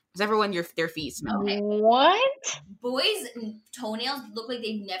hot. Because everyone, their feet smell. Okay. What? Boys' toenails look like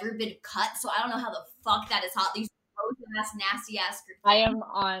they've never been cut, so I don't know how the fuck that is hot. These nasty ass. I am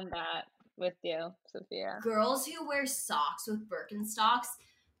on that with you, Sophia. Girls who wear socks with Birkenstocks,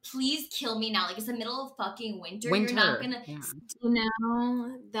 please kill me now. Like it's the middle of fucking winter. You're not gonna. Yeah. Do you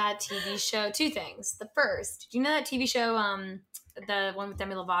know that TV show? 2 things. The first, do you know that TV show? The one with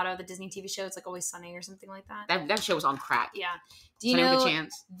Demi Lovato, the Disney TV show. It's like Always Sunny or something like that. That show was on crack. Yeah. Do you Sunny know with a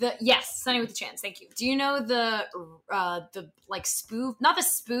Chance? Yes, Sunny with a Chance. Thank you. Do you know the like spoof, not the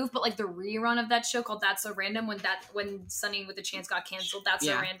spoof, but like the rerun of that show called That's So Random when Sunny with a Chance got canceled? That's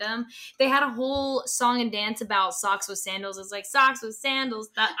So Random. They had a whole song and dance about socks with sandals. It's like socks with sandals.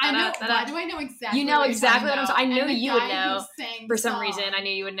 I know. Why do I know exactly? You know exactly what I'm talking. I know and the you would guy know. who sang For the some song. reason, I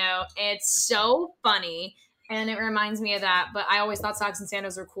knew you would know. It's so funny. And it reminds me of that. But I always thought socks and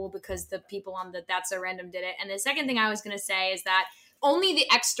sandals were cool because the people on the That's So Random did it. And the second thing I was going to say is that only the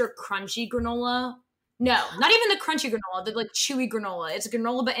extra crunchy granola. No, not even the crunchy granola, the like chewy granola. It's a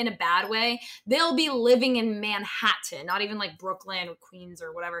granola, but in a bad way. They'll be living in Manhattan, not even like Brooklyn or Queens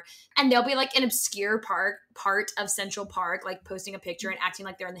or whatever. And they'll be like an obscure part of Central Park, like posting a picture and acting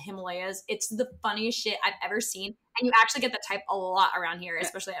like they're in the Himalayas. It's the funniest shit I've ever seen. And you actually get that type a lot around here,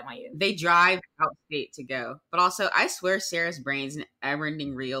 especially at NYU. They drive out state to go. But also, I swear Sarah's brain's an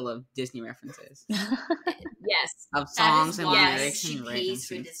ever-ending reel of Disney references. Yes. Of songs and why lyrics she and pays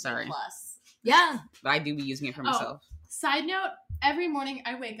for references. Disney Sorry. Plus. Yeah. But I do be using it for myself. Side note, every morning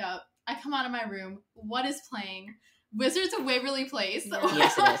I wake up, I come out of my room, what is playing? Wizards of Waverly Place. Yeah.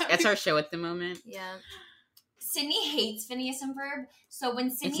 Yes, it is. That's our show at the moment. Yeah. Sydney hates Phineas and Ferb, so when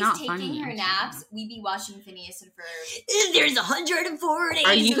Sydney's not taking funny, her actually. naps, we be watching Phineas and Ferb. There's 104 days.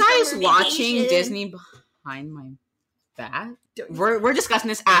 Are you of guys summer watching vacation. Disney behind my back? We're discussing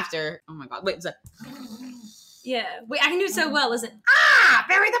this after. Oh my god. Wait, Yeah. Wait, I can do it so well. Listen.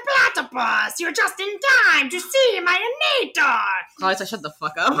 Barry the Platypus! You're just in time to see my nator! Claudia, shut the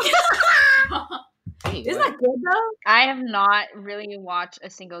fuck up. Hey, Isn't what? that good though? I have not really watched a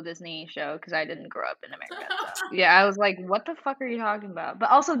single Disney show because I didn't grow up in America. So. Yeah, I was like, what the fuck are you talking about? But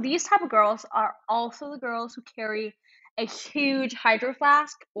also, these type of girls are also the girls who carry a huge hydro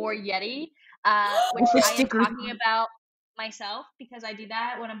flask or Yeti, which With I am stickers. talking about myself because I do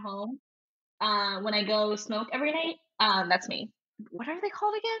that when I'm home. When I go smoke every night, that's me. What are they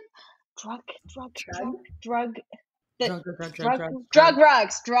called again? Drug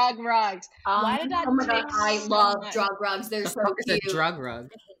rugs. Why did that Oh my god, take I so love much? drug rugs. They're The so fuck is cute. a drug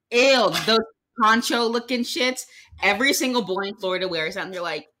rug? Ew, those poncho looking shits. Every single boy in Florida wears that and they're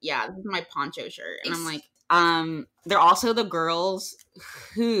like, yeah, this is my poncho shirt. And I'm like, they're also the girls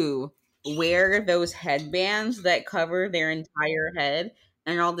who wear those headbands that cover their entire head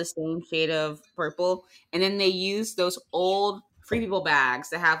and they're all the same shade of purple. And then they use those old Free People bags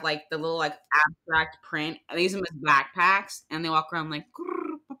that have like the little like abstract print, and they use them as backpacks, and they walk around like,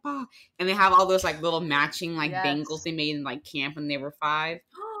 and they have all those like little matching like bangles they made in like camp when they were 5.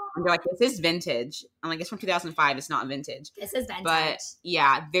 And they're like, this is vintage. I'm like, it's from 2005. It's not vintage. This is vintage. But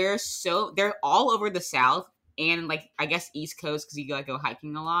yeah, they're all over the South and like I guess East Coast because you like go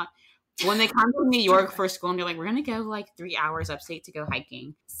hiking a lot. When they come to New York for school and they're like, we're gonna go like 3 hours upstate to go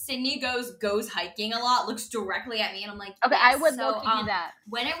hiking. Sydney goes hiking a lot, looks directly at me, and I'm like, okay, yes. I would so, love to do that.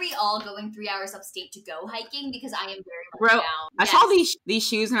 When are we all going 3 hours upstate to go hiking? Because I am very Bro, down. I saw these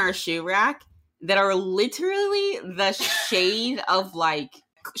shoes in our shoe rack that are literally the shade of like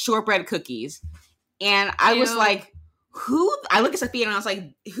shortbread cookies, and I was like, who? I look at Sophia and I was like,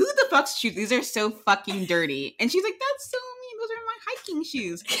 who the fuck's shoes? These are so fucking dirty. And she's like, that's so mean. Those are my hiking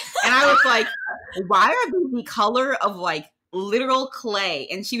shoes. And I was like, why are they the color of like literal clay?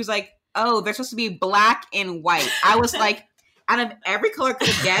 And she was like, oh, they're supposed to be black and white. I was like, out of every color I could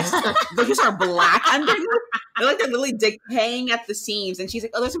have guessed, those are black underneath. They're like they're literally decaying at the seams. And she's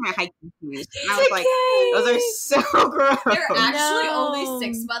like, oh, those are my hiking shoes. And I was like, those are so gross. They're actually only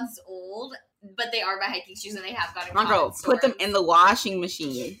 6 months old, but they are my hiking shoes, and they have gotten Girl, put them in the washing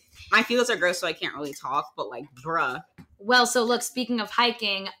machine. My feelings are gross, so I can't really talk, but like, bruh. Well, so look, speaking of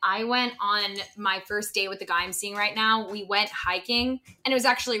hiking, I went on my first date with the guy I'm seeing right now. We went hiking, and it was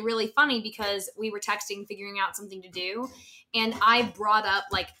actually really funny because we were texting, figuring out something to do, and I brought up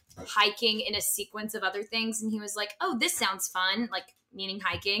like hiking in a sequence of other things, and he was like, oh, this sounds fun, like meaning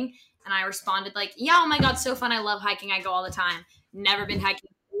hiking. And I responded like, yeah, oh my God, so fun. I love hiking. I go all the time. Never been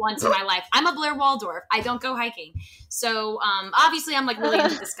hiking once in my life. I'm a Blair Waldorf. I don't go hiking. So obviously I'm like really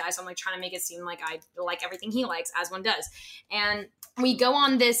into this guy. So I'm like trying to make it seem like I like everything he likes, as one does. And we go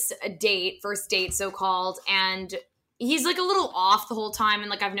on this date, first date so-called, and he's like a little off the whole time. And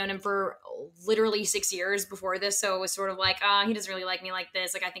like I've known him for literally 6 years before this. So it was sort of like, he doesn't really like me like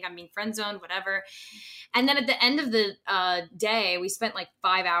this. Like I think I'm being friend zoned, whatever. And then at the end of the day, we spent like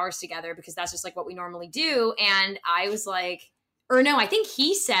 5 hours together because that's just like what we normally do. And I was like, or no, I think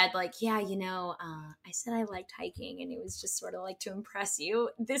he said like, yeah, you know, I said I liked hiking and it was just sort of like to impress you.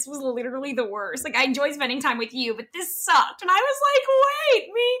 This was literally the worst. Like I enjoy spending time with you, but this sucked. And I was like,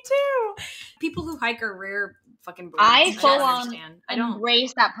 wait, me too. People who hike are rare fucking breeds. I full on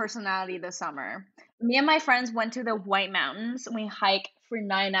embrace that personality this summer. Me and my friends went to the White Mountains and we hiked for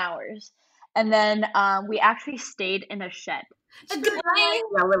 9 hours. And then we actually stayed in a shed. Goodbye.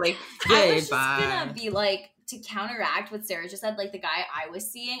 Yeah, really. I was just gonna be like, to counteract what Sarah just said, like the guy I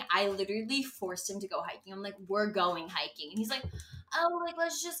was seeing, I literally forced him to go hiking. I'm like, we're going hiking. And he's like, oh, like,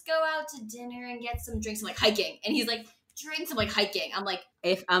 let's just go out to dinner and get some drinks. I'm like, hiking. And he's like, drinks. I'm like, hiking. I'm like,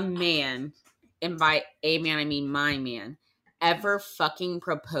 if a man, and by a man, I mean my man, ever fucking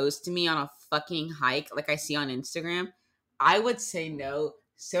proposed to me on a fucking hike like I see on Instagram, I would say no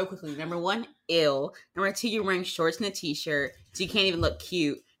so quickly. Number one, ill. Number two, you're wearing shorts and a t-shirt, so you can't even look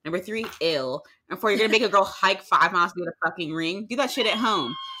cute. Number three, ill. And four, you're gonna make a girl hike 5 miles to get a fucking ring. Do that shit at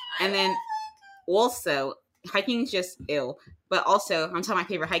home. And then also, hiking is just ill. But also, I'm telling my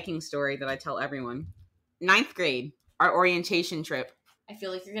favorite hiking story that I tell everyone. 9th grade, our orientation trip. I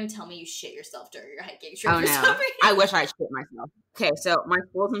feel like you're gonna tell me you shit yourself during your hiking trip. Oh no, I wish I shit myself. Okay, so my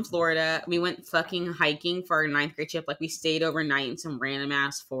school's in Florida. We went fucking hiking for our 9th grade trip. Like we stayed overnight in some random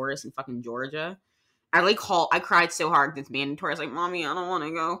ass forest in fucking Georgia. I cried so hard it's mandatory. I was like, Mommy, I don't want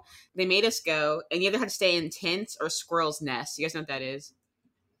to go. They made us go, and you either had to stay in tents or squirrel's nests. You guys know what that is?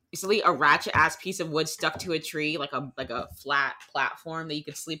 It's literally a ratchet ass piece of wood stuck to a tree, like a flat platform that you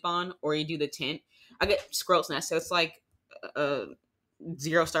could sleep on, or you do the tent. I get squirrel's nest, so it's like a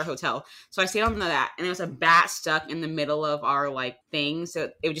 0-star hotel. So I stayed on that, and there was a bat stuck in the middle of our like thing,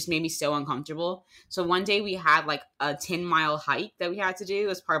 so it just made me so uncomfortable. So one day we had like a 10-mile hike that we had to do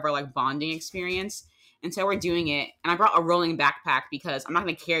as part of our like bonding experience. And so we're doing it, and I brought a rolling backpack because I'm not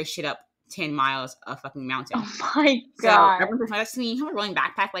going to carry shit up 10 miles of fucking mountain. Oh my God. So everyone's like, you have a rolling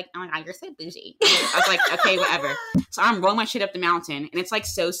backpack? Like, oh my God, you're so bougie. I was like, okay, whatever. So I'm rolling my shit up the mountain, and it's like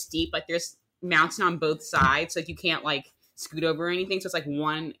so steep. Like there's mountain on both sides, so like you can't like scoot over or anything. So it's like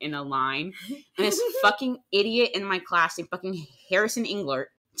one in a line. And this fucking idiot in my class, like fucking Harrison Englert,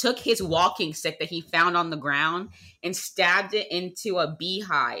 took his walking stick that he found on the ground and stabbed it into a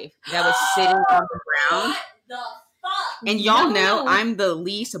beehive that was sitting on the ground. What the fuck? And y'all know I'm the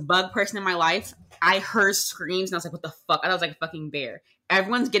least bug person in my life. I heard screams and I was like, what the fuck? I thought I was like a fucking bear.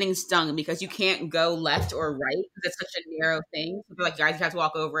 Everyone's getting stung because you can't go left or right because it's such a narrow thing. So they're like, guys, you have to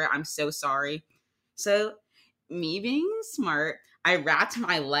walk over it. I'm so sorry. So me being smart, I wrapped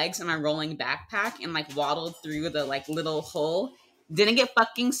my legs in my rolling backpack and like waddled through the like little hole. Didn't get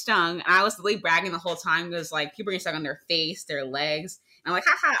fucking stung. And I was really bragging the whole time because like people are getting stung on their face, their legs. And I'm like,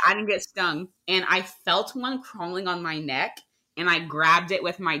 haha, I didn't get stung. And I felt one crawling on my neck and I grabbed it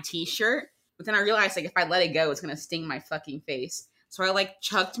with my t-shirt. But then I realized like if I let it go, it's gonna sting my fucking face. So I like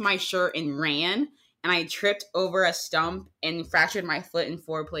chucked my shirt and ran, and I tripped over a stump and fractured my foot in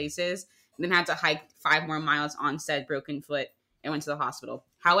 4 places. And then had to hike 5 more miles on said broken foot and went to the hospital.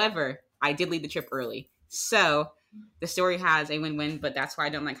 However, I did leave the trip early. So the story has a win-win, but that's why I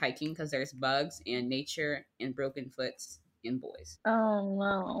don't like hiking, because there's bugs and nature and broken foots and boys. Oh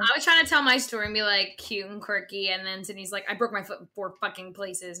no. I was trying to tell my story and be like cute and quirky, and then Sydney's like, I broke my foot in 4 fucking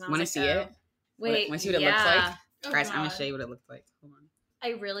places. And I was Want to like, see oh. it? Wait, Want to see what it looks like? Oh, Guys, I'm God. going to show you what it looks like. Hold on.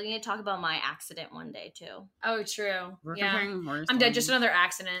 I really need to talk about my accident one day too. Oh, true. We're Yeah. comparing horror I'm dead. stories. Just another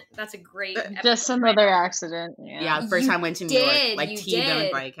accident. That's a great Just another accident. Yeah. Yeah, the first time I went to New York, did, like you T-boned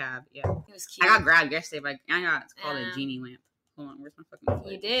did. by a cab. Yeah. It was cute. I got grabbed yesterday, but I got, it's called a Yeah. genie lamp. Hold on, where's my fucking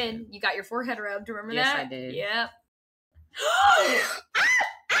foot? You did. You got your forehead rubbed. Remember Yes, that? I did. Yep.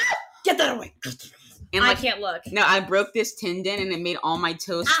 Get that away. And I like, can't look. no, I broke this tendon and it made all my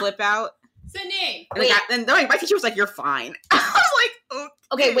toes slip out. Sydney. And, like, and then, like, my teacher was like, "You're fine." I was like,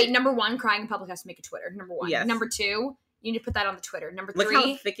 Okay, wait. Number 1, crying in public has to make a Twitter. Number 1. Yes. Number 2, you need to put that on the Twitter. Number Look 3,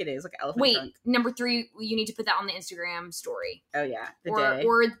 how thick it is, like an elephant wait. trunk. Number 3, you need to put that on the Instagram story. Oh yeah, the or day.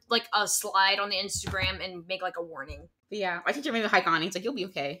 or like a slide on the Instagram and make like a warning. But yeah, my teacher made me hike on. He's like, "You'll be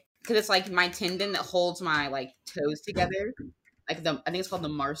okay," because it's like my tendon that holds my like toes together. Like I think it's called the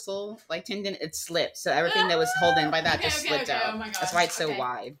Marsal like tendon. It slipped, so everything that was holding by that just slipped out. Oh my That's why it's so gosh, okay.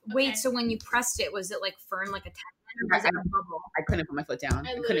 wide. Wait, so when you pressed it, was it like firm, like a tendon, or was it a bubble? I couldn't put my foot down.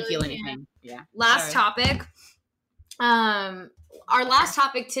 I I couldn't feel literally anything. Yeah. Last Sorry. topic. Our last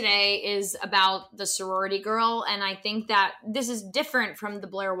topic today is about the sorority girl, and I think that this is different from the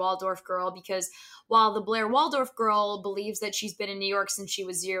Blair Waldorf girl, because while the Blair Waldorf girl believes that she's been in New York since she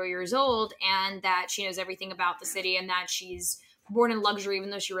was 0 years old and that she knows everything about the city and that she's born in luxury even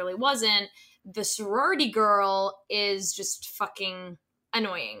though she really wasn't, the sorority girl is just fucking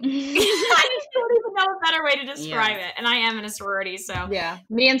annoying. I just don't even know a better way to describe it, and I am in a sorority, so Yeah.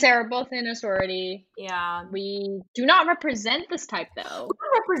 Me and Sarah are both in a sorority. yeah. We do not represent this type though.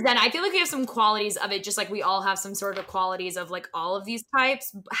 Represent. I feel like we have some qualities of it, just like we all have some sort of qualities of like all of these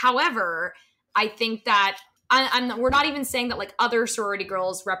types. However, I think that we're not even saying that like other sorority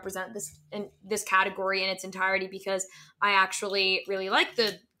girls represent this category in its entirety, because I actually really like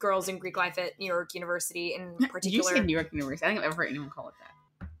the girls in Greek life at New York University in Did you particular. say New York University? I think I've ever heard anyone call it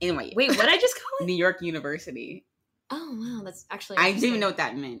that. Anyway. Wait, what did I just call it? New York University. Oh wow, that's actually I didn't even interesting. know what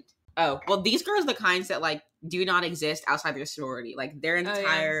that meant. Oh, well, these girls are the kinds that like do not exist outside their sorority. Like their yeah.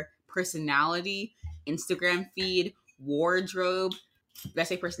 entire personality, Instagram feed, wardrobe. Did I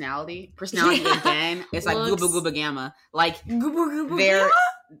say personality? Personality Yeah. again. It's like Looks. gooba gooba gamma. Like Gooba gooba they're gamma?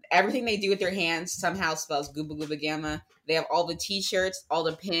 everything they do with their hands somehow spells gooba gooba gamma. They have all the t-shirts, all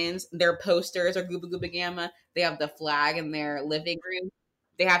the pins, their posters are gooba gooba gamma. They have the flag in their living room.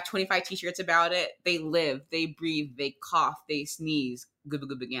 They have 25 t-shirts about it. They live, they breathe, they cough, they sneeze. Gooba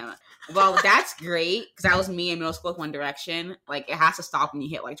gooba gamma. Well, that's great, because that was me in middle school with One Direction. Like, it has to stop when you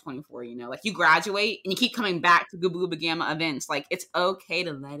hit like 24, you know? Like, you graduate and you keep coming back to gooba gooba gamma events. Like, it's okay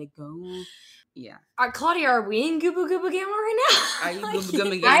to let it go. Yeah. Claudia, are we in gooba gooba gamma right now? Are you Like, gooba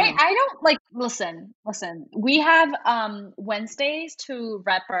gooba gamma? I don't like listen. We have Wednesdays to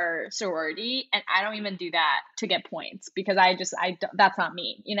rep our sorority, and I don't even do that to get points because I don't, that's not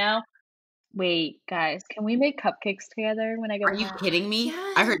me, you know? Wait, guys, can we make cupcakes together when I go Are you back? kidding me?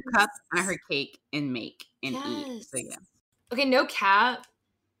 I heard cup and I heard cake and make and eat. Yes. So yeah. Okay, no cap.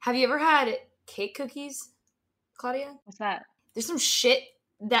 Have you ever had cake cookies, Claudia? What's that? There's some shit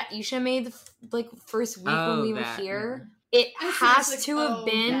that Isha made the first week when we were that, here. It That has sounds to like, have oh,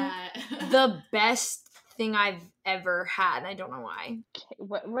 been that. the best thing I've ever had, and I don't know why.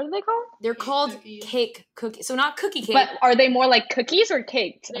 What are they called? They're Cake called cookies. cake cookies. So not cookie cake. But are they more like cookies or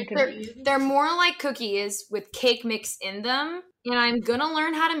cakes? I'm They're confused. They're more like cookies with cake mix in them, and I'm gonna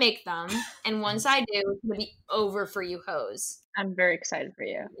learn how to make them. And once I do, it's gonna be over for you hoes. I'm very excited for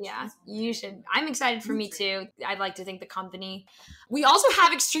you. Yeah, you should. I'm excited for me too. I'd like to thank the company. We also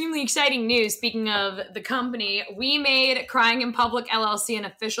have extremely exciting news. Speaking of the company, we made Crying in Public LLC an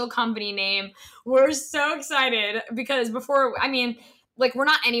official company name. We're so excited because before, I mean, like, we're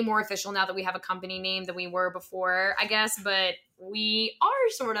not any more official now that we have a company name than we were before, I guess, but we are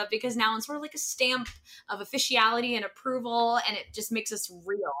sort of, because now it's sort of like a stamp of officiality and approval, and it just makes us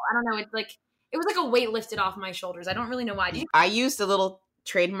real. I don't know, it's like, it was like a weight lifted off my shoulders. I don't really know why. I use the little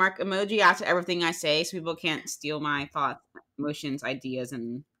trademark emoji after everything I say so people can't steal my thoughts, emotions, ideas,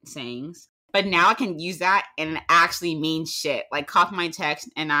 and sayings. But now I can use that and it actually means shit. Like, copy my text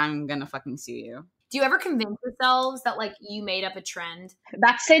and I'm gonna fucking sue you. Do you ever convince yourselves that like you made up a trend?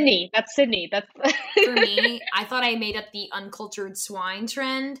 That's Sydney. That's For me, I thought I made up the uncultured swine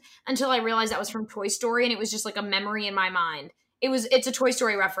trend until I realized that was from Toy Story, and it was just like a memory in my mind. It's a Toy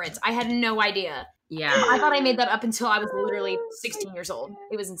Story reference. I had no idea. Yeah. I thought I made that up until I was literally 16 years old.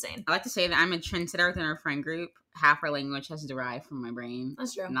 It was insane. I like to say that I'm a trendsetter within our friend group. Half our language has derived from my brain.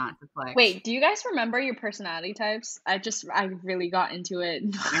 That's true. Not to flex. Wait, do you guys remember your personality types? I really got into it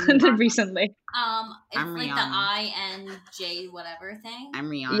recently. It's I'm like Rihanna. the INJ whatever thing. I'm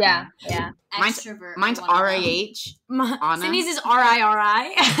Rihanna. Yeah. Extrovert. Mine's R-A-H. Anna. Sydney's is R-I-R-I.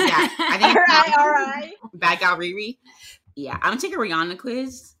 Yeah, I think it's Alright. Bad Gal Riri. Yeah, I'm gonna take a Rihanna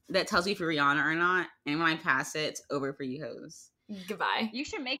quiz that tells you if you're Rihanna or not, and when I pass it, it's over for you hoes. Goodbye. You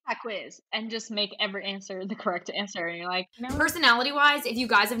should make that quiz and just make every answer the correct answer. And you're like, you know, Personality-wise, if you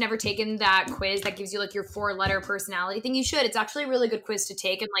guys have never taken that quiz that gives you like your 4-letter personality thing, you should. It's actually a really good quiz to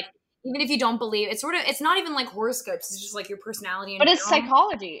take, and like even if you don't believe, it's not even like horoscopes. It's just like your personality. but it's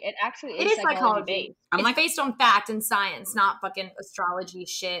psychology. It actually is psychology based. It's based on fact and science, not fucking astrology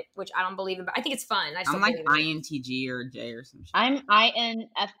shit, which I don't believe in. But I think it's fun. I just I'm don't like believe in it. INTJ or J or some shit. I'm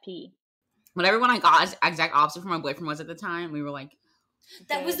INFP. Whatever one I got is exact opposite from my boyfriend was at the time. We were like,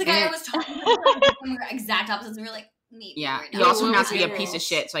 That was the guy I was talking to. Like, we were exact opposites. We were like, maybe. yeah. Right He now. also What turned out was to be a yours? piece of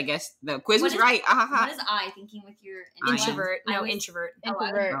shit, so I guess the quiz What was is- right. What is I thinking with your Introvert. I No, was- introvert.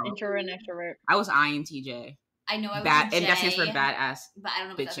 Introvert, Oh. introvert, and extrovert. I was INTJ. I know I was Bad, a and that stands for J, badass but I don't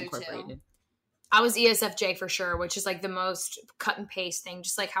know bitch about the other two. incorporated. I was ESFJ for sure, which is like the most cut and paste thing,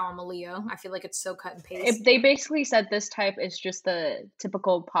 just like how I'm a Leo. I feel like it's so cut and paste. They basically said this type is just the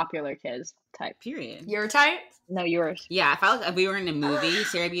typical popular kids type. Period. Your type? No, yours. Yeah, if we were in a movie,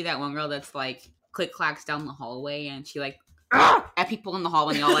 Sarah'd be that one girl that's like click clacks down the hallway and she like at people in the hall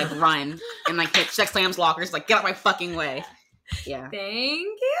and they all like run and like hit check slams lockers like get out my fucking way. Yeah. Thank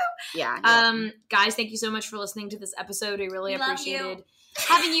you. Yeah. Guys, thank you so much for listening to this episode. We really We love appreciated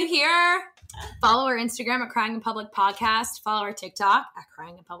having you here. Follow our Instagram at Crying in Public Podcast. Follow our TikTok at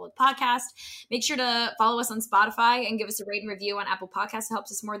Crying in Public Podcast. Make sure to follow us on Spotify and give us a rate and review on Apple Podcasts. It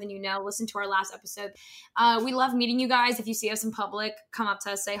helps us more than you know. Listen to our last episode. We love meeting you guys. If you see us in public, come up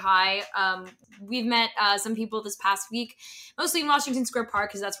to us, say hi. We've met some people this past week, mostly in Washington Square Park,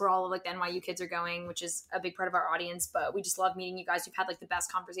 because that's where all of like the NYU kids are going, which is a big part of our audience. But we just love meeting you guys. We've had like the best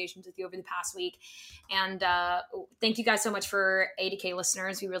conversations with you over the past week. And thank you guys so much for A to K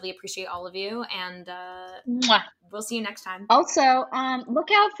listeners. We really appreciate all of you. And Mwah. we'll see you next time. Also, look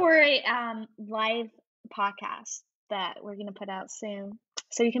out for a live podcast that we're gonna put out soon,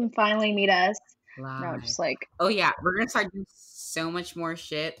 so you can finally meet us. No, Live. just like Oh yeah, we're gonna start doing so much more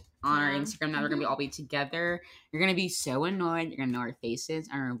shit on our Yeah. Instagram. Now we're gonna all be together. You're gonna be so annoyed. You're gonna know our faces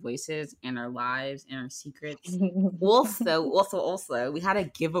and our voices and our lives and our secrets. Also, we had a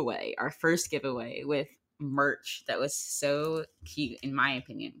giveaway, our first giveaway with merch that was so cute in my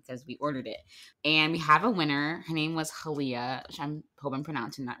opinion because we ordered it, and we have a winner. Her name was Halia, which I'm hope I'm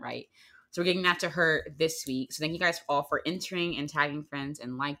pronouncing that right. So we're getting that to her this week. So thank you guys all for entering and tagging friends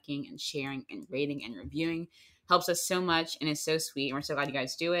and liking and sharing and rating and reviewing. Helps us so much and it's so sweet. And we're so glad you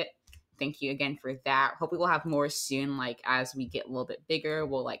guys do it. Thank you again for that. Hopefully we'll have more soon. Like as we get a little bit bigger,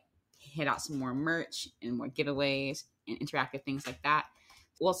 we'll like hit out some more merch and more giveaways and interactive things like that.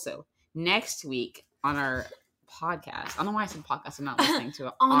 Also, next week on our podcast, I don't know why I said podcast. I'm not listening to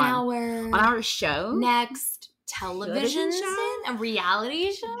it. on our show. Next television show? a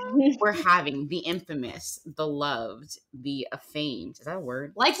reality show. We're having the infamous, the loved, the famed. Is that a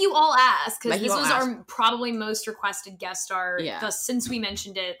word? Like you all asked, because Like you this all was asked. our probably most requested guest star Yeah. since we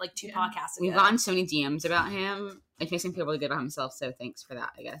mentioned it like 2 podcasts ago. We've gotten so many DMs about him. It makes him feel really good about himself, so thanks for that,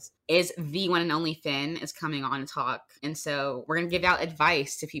 I guess. Is the one and only Finn is coming on to talk. And so we're going to give out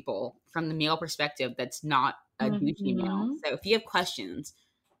advice to people from the male perspective that's not a douchey male. So if you have questions,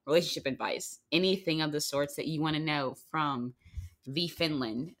 relationship advice, anything of the sorts that you want to know from the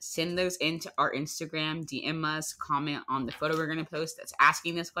Finland, send those into our Instagram, DM us, comment on the photo we're going to post that's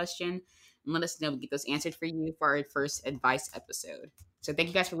asking this question, and let us know. We'll get those answered for you for our first advice episode. So thank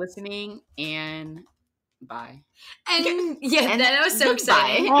you guys for listening, and bye. And yeah, that was so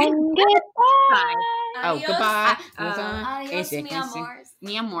goodbye. exciting. and goodbye. Oh, Adios. goodbye. Adios, mi amores.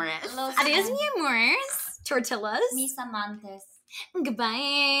 Mi amores. Los Adios, amo. mi amores. Tortillas. Mis amantes.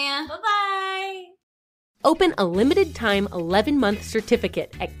 Goodbye. Bye-bye. Open a limited-time 11-month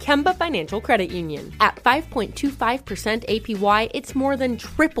certificate at Kemba Financial Credit Union. At 5.25% APY, it's more than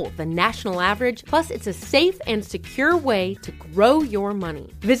triple the national average, plus it's a safe and secure way to grow your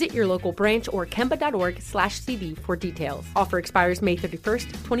money. Visit your local branch or kemba.org/CD for details. Offer expires May 31st,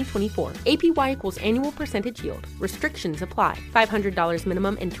 2024. APY equals annual percentage yield. Restrictions apply. $500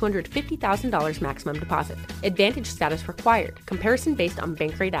 minimum and $250,000 maximum deposit. Advantage status required. Comparison based on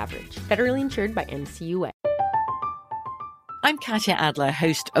bank rate average. Federally insured by NCUA. I'm Katya Adler,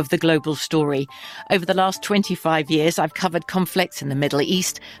 host of The Global Story. Over the last 25 years, I've covered conflicts in the Middle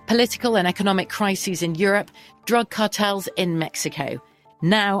East, political and economic crises in Europe, drug cartels in Mexico.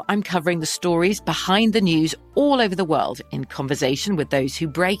 Now I'm covering the stories behind the news all over the world in conversation with those who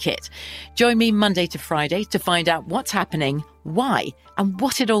break it. Join me Monday to Friday to find out what's happening, why, and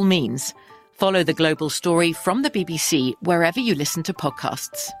what it all means. Follow The Global Story from the BBC wherever you listen to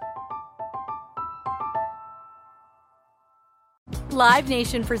podcasts. Live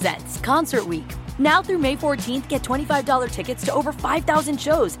Nation presents Concert Week. Now through May 14th, get $25 tickets to over 5,000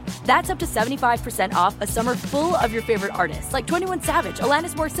 shows. That's up to 75% off a summer full of your favorite artists like 21 Savage,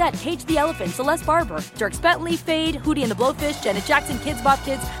 Alanis Morissette, Cage the Elephant, Celeste Barber, Dierks Bentley, Fade, Hootie and the Blowfish, Janet Jackson, Kids Bop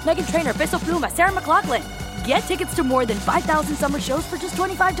Kids, Meghan Trainor, Peso Pluma, Sarah McLachlan. Get tickets to more than 5,000 summer shows for just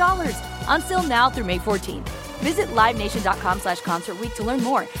 $25. Until now through May 14th. Visit LiveNation.com/Concert Week to learn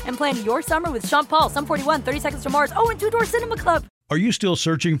more and plan your summer with Sean Paul, Sum 41, 30 Seconds to Mars, and Two Door Cinema Club. Are you still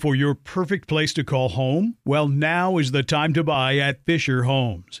searching for your perfect place to call home? Well, now is the time to buy at Fisher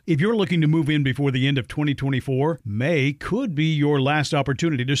Homes. If you're looking to move in before the end of 2024, May could be your last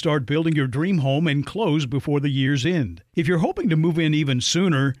opportunity to start building your dream home and close before the year's end. If you're hoping to move in even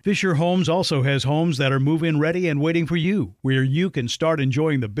sooner, Fisher Homes also has homes that are move-in ready and waiting for you, where you can start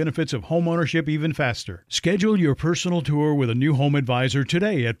enjoying the benefits of homeownership even faster. Schedule your personal tour with a new home advisor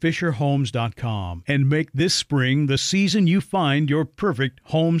today at FisherHomes.com and make this spring the season you find your perfect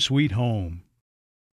home sweet home.